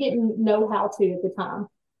and maybe didn't know how to at the time.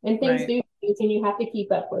 And things do change and you have to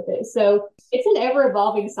keep up with it. So it's an ever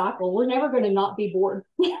evolving cycle. We're never going to not be bored.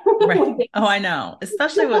 Right. Oh, I know.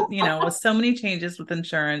 Especially with, with so many changes with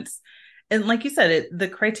insurance. And like you said, the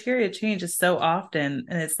criteria changes so often.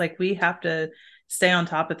 And it's like we have to stay on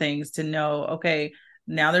top of things to know, okay,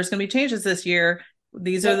 now there's going to be changes this year.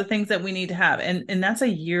 These are the things that we need to have. And that's a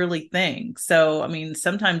yearly thing. So, I mean,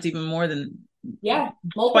 sometimes even more than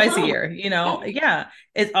twice a year,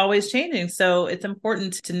 it's always changing. So it's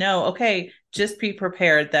important to know, okay, just be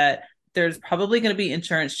prepared that there's probably going to be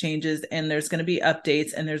insurance changes and there's going to be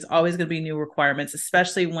updates and there's always going to be new requirements,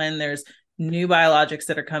 especially when there's new biologics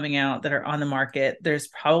that are coming out that are on the market. There's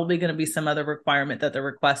probably going to be some other requirement that they're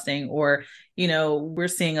requesting, or, we're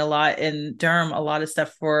seeing a lot in derm, a lot of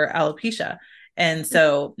stuff for alopecia. And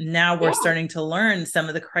so now we're starting to learn some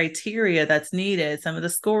of the criteria that's needed, some of the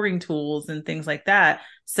scoring tools and things like that.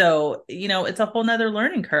 So, it's a whole nother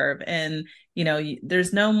learning curve. And,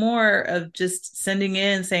 there's no more of just sending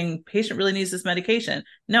in saying patient really needs this medication.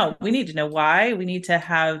 No, we need to know why. We need to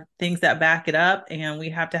have things that back it up, and we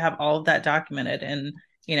have to have all of that documented. And,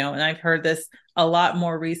 and I've heard this a lot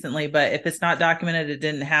more recently, but if it's not documented, it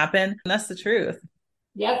didn't happen. And that's the truth.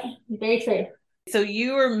 Yep. Very true. So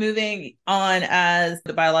you are moving on as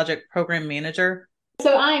the biologic program manager?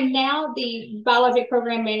 So I am now the biologic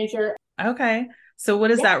program manager. Okay. So what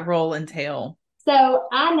does that role entail? So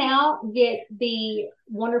I now get the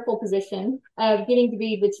wonderful position of getting to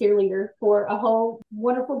be the cheerleader for a whole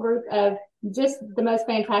wonderful group of just the most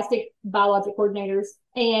fantastic biologic coordinators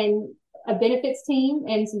and a benefits team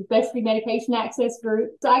and some specialty medication access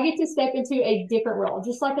group. So I get to step into a different role,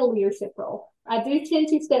 just like a leadership role. I do tend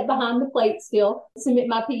to step behind the plate still, submit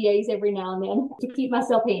my PAs every now and then to keep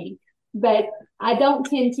myself handy. But I don't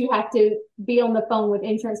tend to have to be on the phone with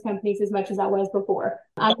insurance companies as much as I was before.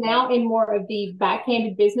 I'm now in more of the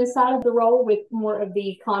backhanded business side of the role with more of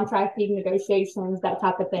the contracting, negotiations, that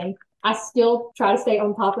type of thing. I still try to stay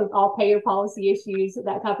on top of all payer policy issues,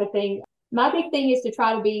 that type of thing. My big thing is to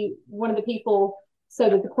try to be one of the people so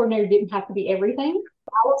that the coordinator didn't have to be everything.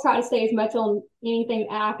 I will try to stay as much on anything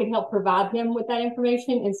I can help provide them with that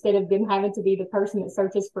information instead of them having to be the person that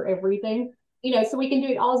searches for everything. So we can do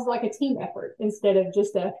it all as like a team effort instead of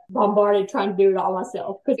just a bombarded trying to do it all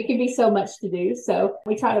myself, because it can be so much to do. So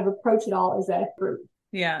we try to approach it all as a group.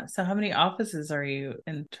 Yeah. So how many offices are you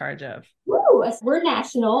in charge of? Woo, we're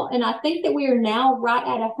national, and I think that we are now right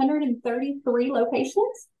at 133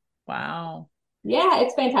 locations. Wow. Yeah,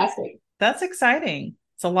 it's fantastic. That's exciting.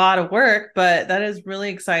 It's a lot of work, but that is really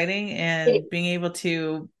exciting. And being able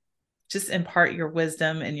to just impart your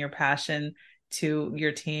wisdom and your passion to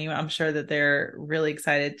your team, I'm sure that they're really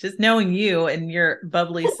excited just knowing you and your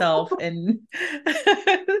bubbly self. And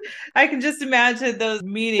I can just imagine those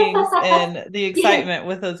meetings and the excitement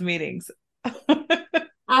with those meetings.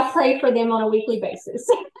 I pray for them on a weekly basis.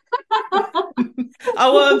 Oh,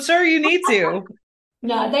 well, I'm sure you need to.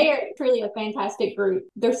 No, they are truly a fantastic group.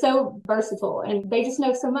 They're so versatile and they just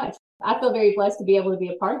know so much. I feel very blessed to be able to be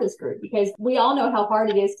a part of this group because we all know how hard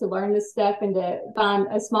it is to learn this stuff and to find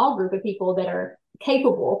a small group of people that are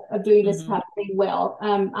capable of doing this type of thing well.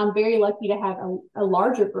 I'm very lucky to have a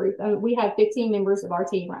larger group. We have 15 members of our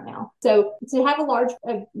team right now. So to have a large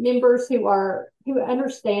members who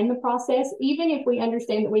understand the process, even if we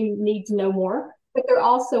understand that we need to know more, but they're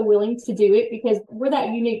also willing to do it because we're that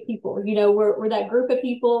unique people. You know, we're that group of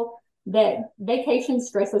people that vacations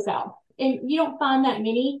stress us out. And you don't find that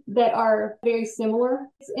many that are very similar.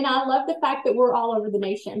 And I love the fact that we're all over the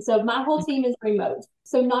nation. So my whole team is remote.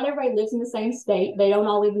 So not everybody lives in the same state. They don't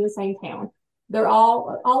all live in the same town. They're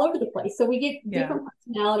all over the place. So we get different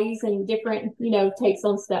personalities and different, takes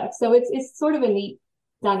on stuff. So it's sort of a neat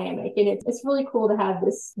dynamic. And it's really cool to have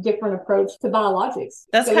this different approach to biologics.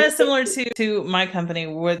 That's kind of similar to my company.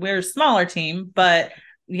 We're a smaller team, but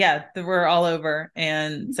yeah, we're all over.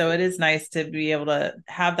 And so it is nice to be able to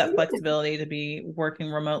have that flexibility to be working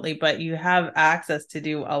remotely, but you have access to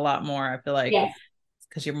do a lot more. I feel like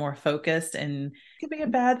because you're more focused, and it could be a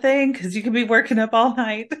bad thing because you could be working up all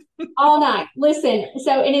night. All night. Listen,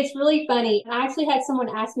 and it's really funny. I actually had someone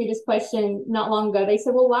ask me this question not long ago. They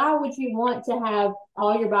said, well, why would you want to have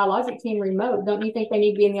all your biologic team remote? Don't you think they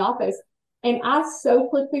need to be in the office? And I so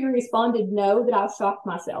quickly responded no that I shocked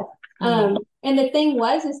myself. And the thing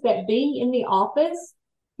is that being in the office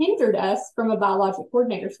hindered us from a biologic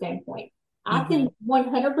coordinator standpoint. I can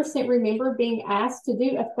 100% remember being asked to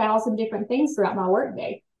do 1,000 different things throughout my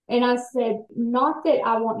workday. And I said, not that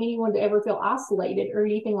I want anyone to ever feel isolated or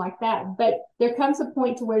anything like that, but there comes a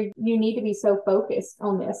point to where you need to be so focused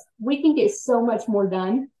on this. We can get so much more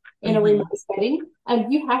done in a remote setting,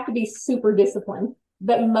 and you have to be super disciplined.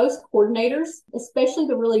 But most coordinators, especially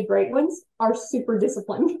the really great ones, are super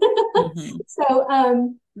disciplined.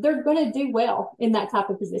 So they're going to do well in that type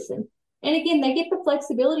of position. And again, they get the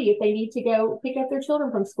flexibility if they need to go pick up their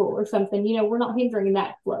children from school or something. We're not hindering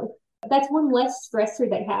that flow. That's one less stressor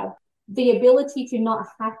they have. The ability to not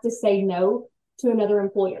have to say no to another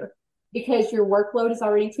employer because your workload is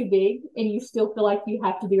already too big and you still feel like you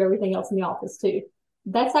have to do everything else in the office too.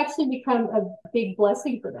 That's actually become a big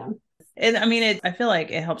blessing for them. And I mean, I feel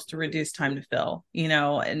like it helps to reduce time to fill,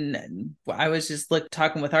 and I was just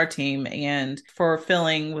talking with our team, and for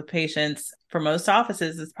filling with patients for most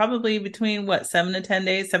offices, it's probably between 7 to 10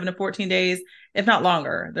 days, 7 to 14 days, if not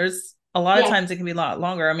longer. There's a lot of times it can be a lot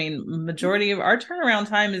longer. I mean, majority of our turnaround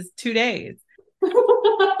time is 2 days.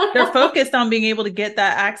 They're focused on being able to get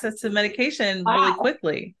that access to medication really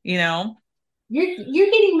quickly, You're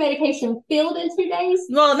getting medication filled in 2 days?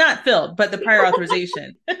 Well, not filled, but the prior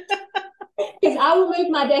authorization. Because I will move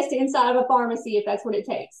my desk to inside of a pharmacy if that's what it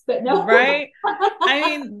takes. But no. Right. I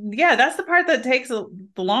mean, yeah, that's the part that takes the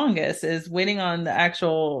longest is waiting on the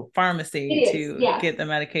actual pharmacy to get the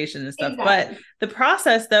medication and stuff. Exactly. But the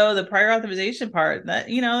process, though, the prior authorization part,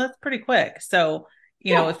 that's pretty quick. So,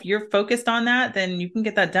 if you're focused on that, then you can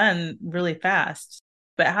get that done really fast.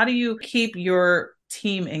 But how do you keep your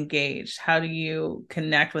team engaged? How do you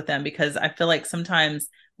connect with them? Because I feel like sometimes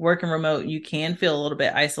working remote, you can feel a little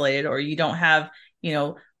bit isolated, or you don't have,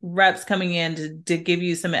 reps coming in to give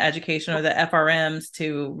you some education, or the FRMs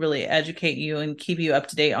to really educate you and keep you up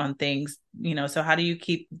to date on things, so how do you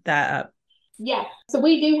keep that up? Yeah. So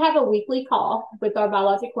we do have a weekly call with our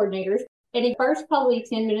biologic coordinators. And the first probably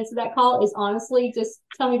 10 minutes of that call is honestly just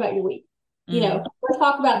tell me about your week. Let's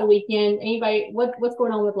talk about the weekend. Anybody, what's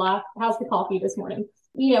going on with life? How's the coffee this morning?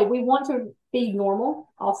 We want to be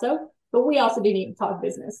normal also, but we also do need to talk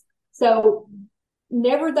business. So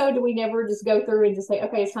never do we just go through and just say,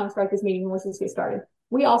 okay, it's time to start this meeting. Let's just get started.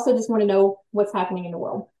 We also just want to know what's happening in the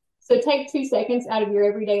world. So take 2 seconds out of your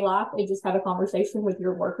everyday life and just have a conversation with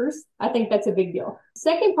your workers. I think that's a big deal.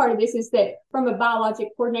 Second part of this is that from a biologic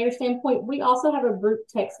coordinator standpoint, we also have a group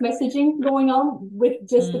text messaging going on with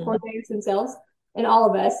just the coordinators themselves and all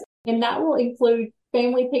of us. And that will include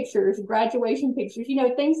family pictures, graduation pictures,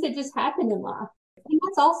 things that just happen in life. And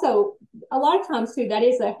that's also a lot of times too, that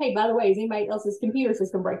is hey, by the way, is anybody else's computer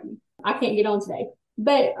system breaking? I can't get on today.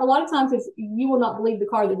 But a lot of times it's, you will not believe the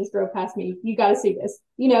car that just drove past me. You got to see this,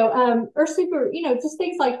 or super, just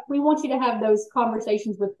things like we want you to have those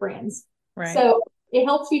conversations with friends. Right. So it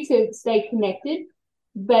helps you to stay connected.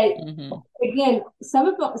 But again, some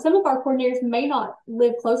of our coordinators may not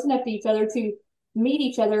live close enough to each other to meet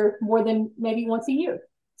each other more than maybe once a year.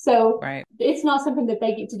 So it's not something that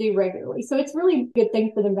they get to do regularly. So it's really a good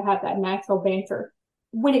thing for them to have that natural banter.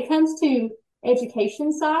 When it comes to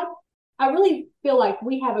education side, I really feel like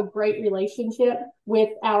we have a great relationship with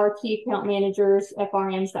our key account managers,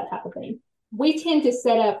 FRMs, that type of thing. We tend to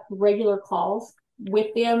set up regular calls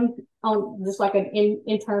with them on just like an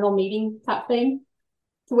internal meeting type thing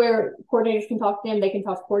to where coordinators can talk to them. They can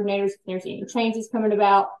talk to coordinators if there's any changes coming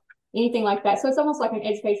about, anything like that. So it's almost like an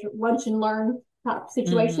education lunch and learn type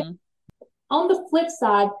situation. Mm-hmm. On the flip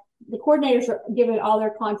side, the coordinators are given all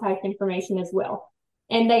their contact information as well.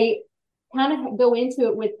 And they kind of go into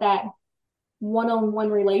it with that one-on-one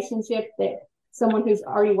relationship that someone who's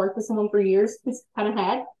already worked with someone for years has kind of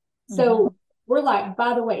had. So we're like,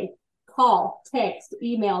 by the way, call, text,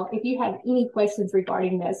 email. If you have any questions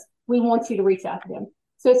regarding this, we want you to reach out to them.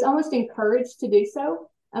 So it's almost encouraged to do so.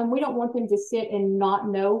 We don't want them to sit and not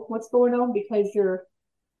know what's going on because you're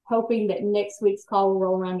hoping that next week's call will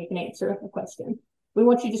roll around and you can answer a question. We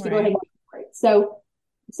want you just to go ahead and do it. So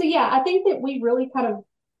yeah, I think that we really kind of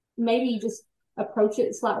maybe just approach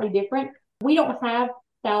it slightly different. We don't have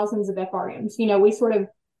thousands of FRMs. We sort of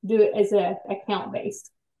do it as a account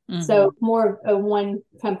based. So more of a one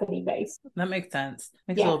company base. That makes sense.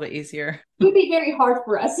 Makes it a little bit easier. It would be very hard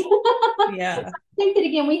for us. Yeah. I think that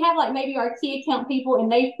again, we have like maybe our key account people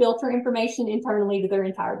and they filter information internally to their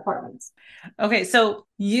entire departments. Okay. So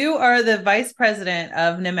you are the vice president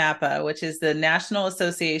of NMAPA, which is the National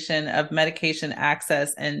Association of Medication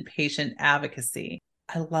Access and Patient Advocacy.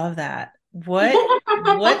 I love that. What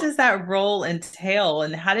does that role entail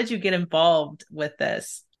and how did you get involved with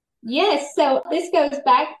this? Yes, so this goes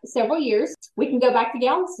back several years. We can go back to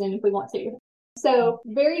Galveston if we want to. So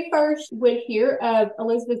very first would hear of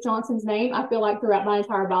Elizabeth Johnson's name, I feel like throughout my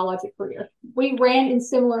entire biologic career. We ran in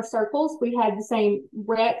similar circles. We had the same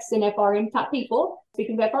reps and FRM type people,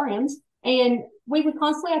 speaking of FRMs, and we would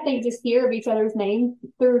constantly, I think, just hear of each other's name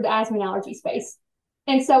through the asthma and allergy space.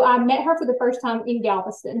 And so I met her for the first time in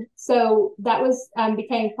Galveston. So that was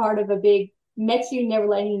became part of a big met you, never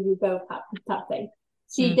letting you go type thing.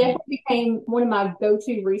 She definitely became one of my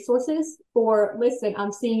go-to resources for, listen,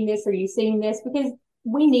 I'm seeing this, are you seeing this? Because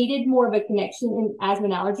we needed more of a connection in asthma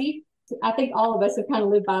and allergy. I think all of us have kind of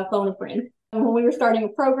lived by a phone a friend. And when we were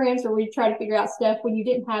starting programs or we tried to figure out stuff, when you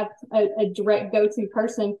didn't have a direct go-to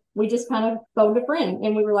person, we just kind of phoned a friend.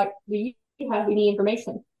 And we were like, do you have any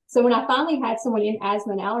information? So when I finally had someone in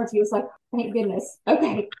asthma and allergy, it was like, thank goodness.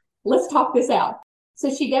 Okay, let's talk this out.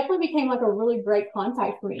 So she definitely became like a really great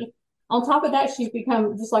contact for me. On top of that, she's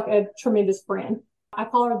become just like a tremendous friend. I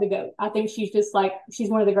call her the GOAT. I think she's just like, she's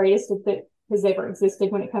one of the greatest that has ever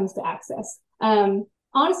existed when it comes to access.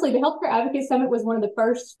 Honestly, the Healthcare Advocate Summit was one of the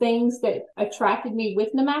first things that attracted me with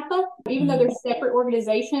NMAPA. Even though they're separate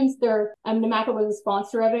organizations, NMAPA was a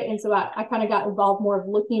sponsor of it. And so I kind of got involved more of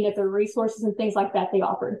looking at the resources and things like that they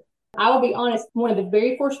offered. I will be honest, one of the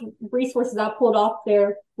very first resources I pulled off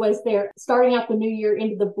there was their starting out the new year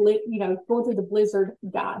into going through the Blizzard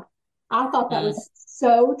guide. I thought that was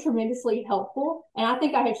so tremendously helpful. And I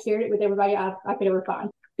think I have shared it with everybody I could ever find.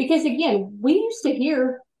 Because again, we used to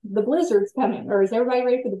hear the blizzard's coming, or is everybody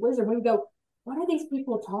ready for the blizzard? We would go, what are these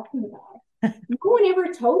people talking about? No one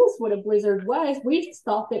ever told us what a blizzard was. We just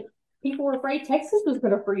thought that people were afraid Texas was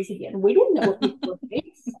going to freeze again. We didn't know what people were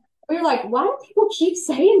thinking. We were like, why do people keep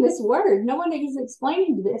saying this word? No one is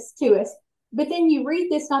explaining this to us. But then you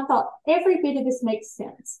read this, and I thought every bit of this makes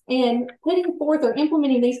sense. And putting forth or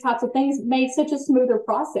implementing these types of things made such a smoother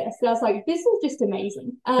process. So I was like, this is just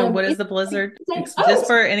amazing. So what is the blizzard? Just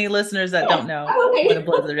for any listeners that don't know what a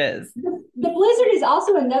blizzard is. The blizzard is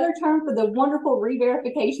also another term for the wonderful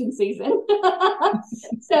re-verification season.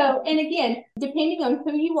 So, and again, depending on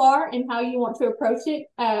who you are and how you want to approach it,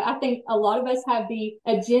 I think a lot of us have the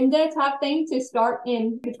agenda type thing to start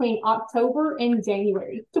in between October and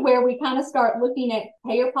January, to where we kind of start looking at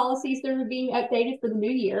payer policies that are being updated for the new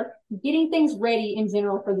year, getting things ready in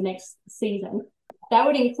general for the next season. That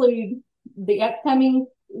would include the upcoming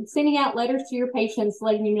sending out letters to your patients,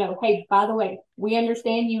 letting you know, hey, by the way, we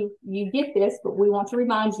understand you get this, but we want to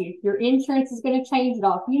remind you, your insurance is going to change it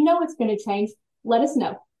all. If you know it's going to change, let us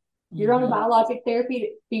know. You're on a biologic therapy.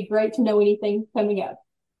 It'd be great to know anything coming up.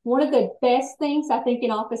 One of the best things I think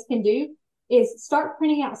an office can do is start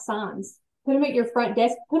printing out signs. Put them at your front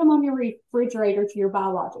desk. Put them on your refrigerator to your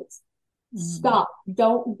biologics. Stop.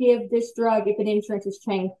 Don't give this drug if an insurance has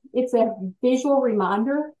changed. It's a visual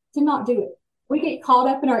reminder to not do it. We get caught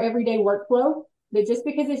up in our everyday workflow that just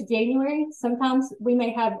because it's January, sometimes we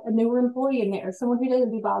may have a newer employee in there, someone who doesn't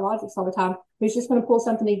do biologics all the time, who's just going to pull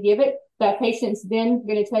something and give it. That patient's then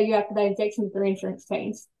going to tell you after that injection that their insurance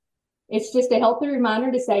changed. It's just a healthy reminder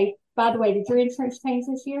to say, by the way, did your insurance change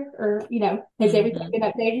this year? Or, has everything been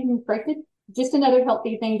updated and corrected? Just another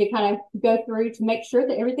healthy thing to kind of go through to make sure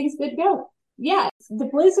that everything's good to go. Yeah, the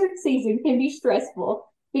blizzard season can be stressful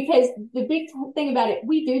because the big thing about it,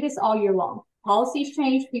 we do this all year long. Policies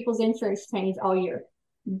change, people's insurance change all year,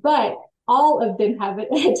 but all of them have a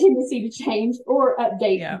tendency to change or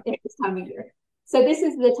update at this time of year. So this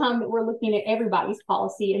is the time that we're looking at everybody's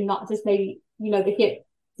policy and not just maybe, the hit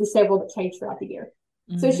to several that change throughout the year.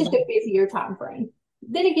 So it's just a busier time frame.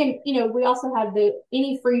 Then again, we also have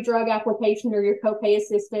any free drug application or your copay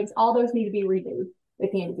assistance, all those need to be renewed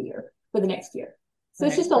at the end of the year for the next year. So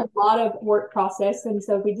It's just a lot of work process. And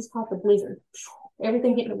so we just caught the blizzard,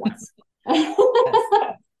 everything hitting at once.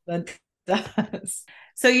 That does.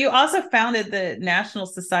 So you also founded the National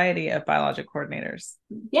Society of Biologic Coordinators.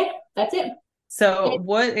 Yeah, that's it. So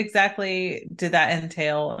what exactly did that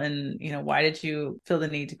entail? And, why did you feel the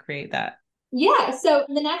need to create that? Yeah, so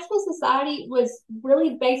the National Society was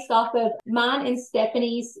really based off of mine and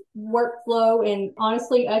Stephanie's workflow, and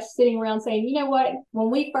honestly, us sitting around saying, you know what, when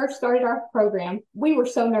we first started our program, we were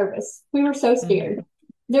so nervous. We were so scared.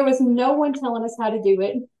 There was no one telling us how to do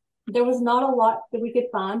it. There was not a lot that we could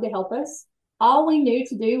find to help us. All we knew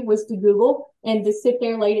to do was to Google and to sit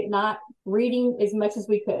there late at night reading as much as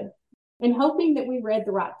we could and hoping that we read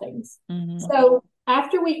the right things. So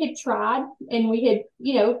after we had tried and we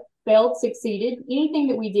had, failed, succeeded, anything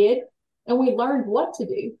that we did, and we learned what to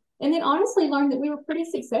do, and then honestly learned that we were pretty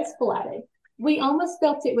successful at it. We almost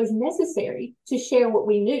felt it was necessary to share what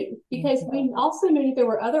we knew because we also knew that there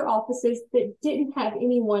were other offices that didn't have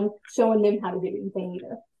anyone showing them how to do anything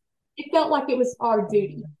either. It felt like it was our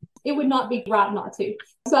duty. It would not be right not to.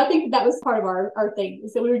 So I think that was part of our thing,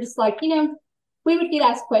 is that we were just like, we would get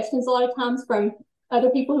asked questions a lot of times from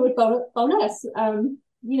other people who would phone us.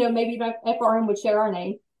 Maybe my FRM would share our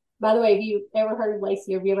name. By the way, have you ever heard of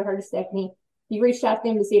Lacey or have you ever heard of Stephanie? You reached out to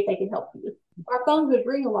them to see if they could help you. Our phones would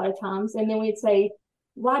ring a lot of times, and then we'd say,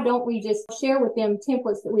 why don't we just share with them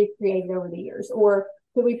templates that we've created over the years? Or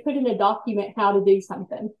could we put in a document how to do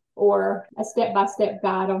something? Or a step-by-step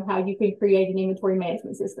guide on how you can create an inventory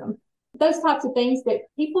management system. Those types of things that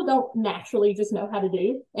people don't naturally just know how to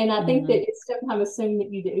do. And I think that it's sometimes assumed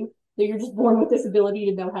that you do, that you're just born with this ability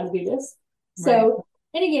to know how to do this. So,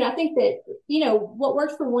 and again, I think that, what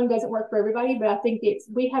works for one doesn't work for everybody, but I think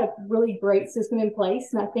we had a really great system in place.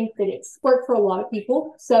 And I think that it's worked for a lot of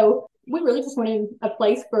people. So we really just wanted a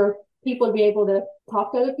place for people to be able to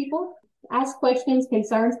talk to other people, ask questions,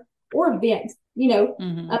 concerns, or vent.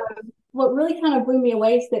 What really kind of blew me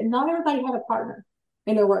away is that not everybody had a partner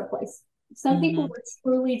in their workplace. Some people were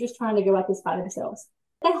truly just trying to go at this by themselves.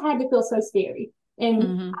 That had to feel so scary. And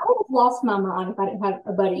I would have lost my mind if I didn't have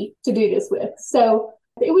a buddy to do this with. So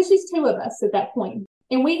it was just two of us at that point.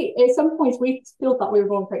 And at some points, we still thought we were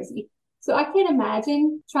going crazy. So I can't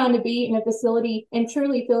imagine trying to be in a facility and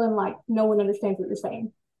truly feeling like no one understands what you're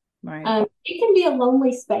saying. Right. It can be a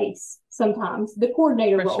lonely space sometimes, the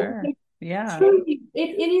coordinator role. Sure. Yeah. Truly,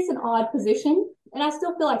 it is an odd position. And I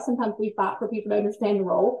still feel like sometimes we fight for people to understand the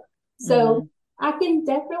role. So I can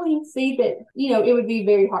definitely see that, it would be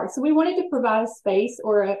very hard. So we wanted to provide a space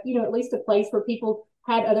or, at least a place where people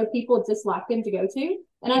had other people just like them to go to.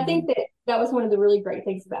 And I think that was one of the really great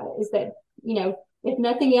things about it, is that, if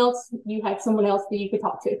nothing else, you had someone else that you could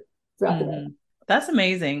talk to throughout the day. That's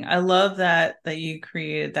amazing. I love that you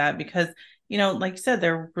created that because, like you said,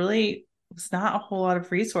 there really was not a whole lot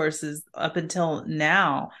of resources up until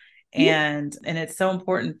now. And it's so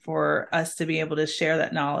important for us to be able to share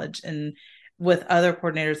that knowledge and with other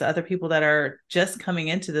coordinators, other people that are just coming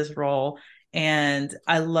into this role. And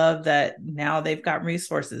I love that now they've got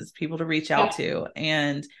resources, people to reach out to.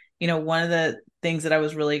 And, one of the things that I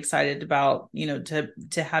was really excited about,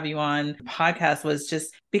 to have you on podcast was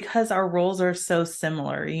just because our roles are so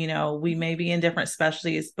similar. We may be in different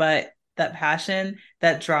specialties, but that passion,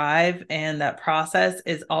 that drive, and that process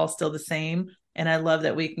is all still the same. And I love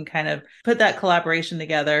that we can kind of put that collaboration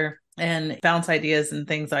together and bounce ideas and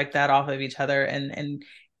things like that off of each other and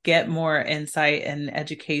get more insight and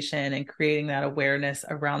education and creating that awareness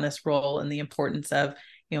around this role and the importance of,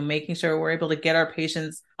 making sure we're able to get our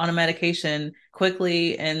patients on a medication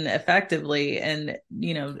quickly and effectively and,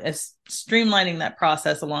 streamlining that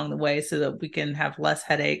process along the way so that we can have less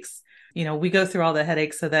headaches. We go through all the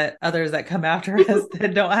headaches so that others that come after us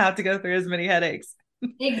don't have to go through as many headaches.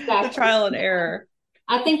 Exactly. The trial and error.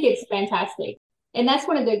 I think it's fantastic. And that's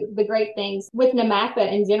one of the great things with NMAPA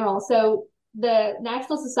in general. So the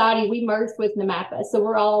National Society, we merged with NMAPA. So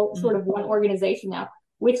we're all sort of one organization now,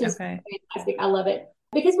 which is fantastic. I love it.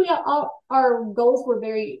 Because our goals were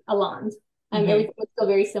very aligned and everything was still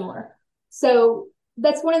very similar. So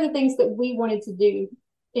that's one of the things that we wanted to do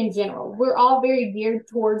in general. We're all very geared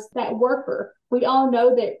towards that worker. We all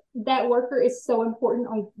know that worker is so important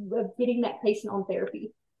on getting that patient on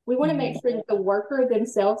therapy. We want to make sure that the worker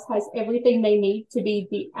themselves has everything they need to be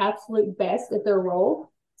the absolute best at their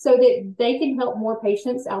role so that they can help more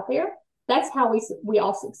patients out there. That's how we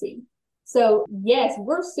all succeed. So yes,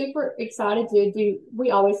 we're super excited to do.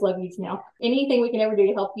 We always love you, Janelle. Anything we can ever do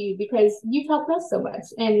to help you because you've helped us so much.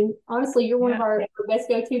 And honestly, you're one of our best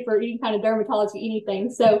go-to for any kind of dermatology, anything.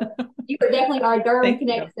 So you are definitely our derm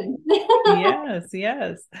connection. Yes,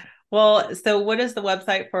 yes. Well, so what is the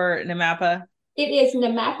website for NAMAPA? It is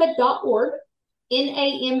namapa.org,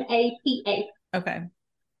 NAMAPA. Okay.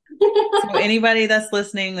 So anybody that's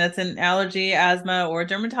listening that's in allergy, asthma, or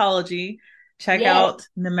dermatology, check out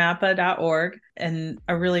namapa.org. And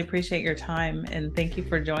I really appreciate your time and thank you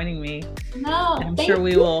for joining me. No, I'm sure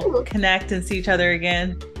we will connect and see each other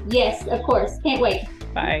again. Yes, of course. Can't wait.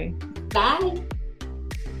 Bye. Bye.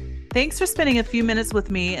 Thanks for spending a few minutes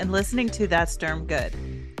with me and listening to That's Derm Good.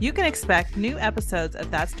 You can expect new episodes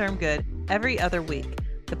of That's Derm Good every other week.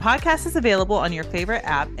 The podcast is available on your favorite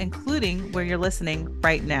app, including where you're listening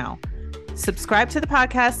right now. Subscribe to the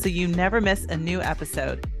podcast so you never miss a new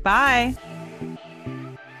episode. Bye.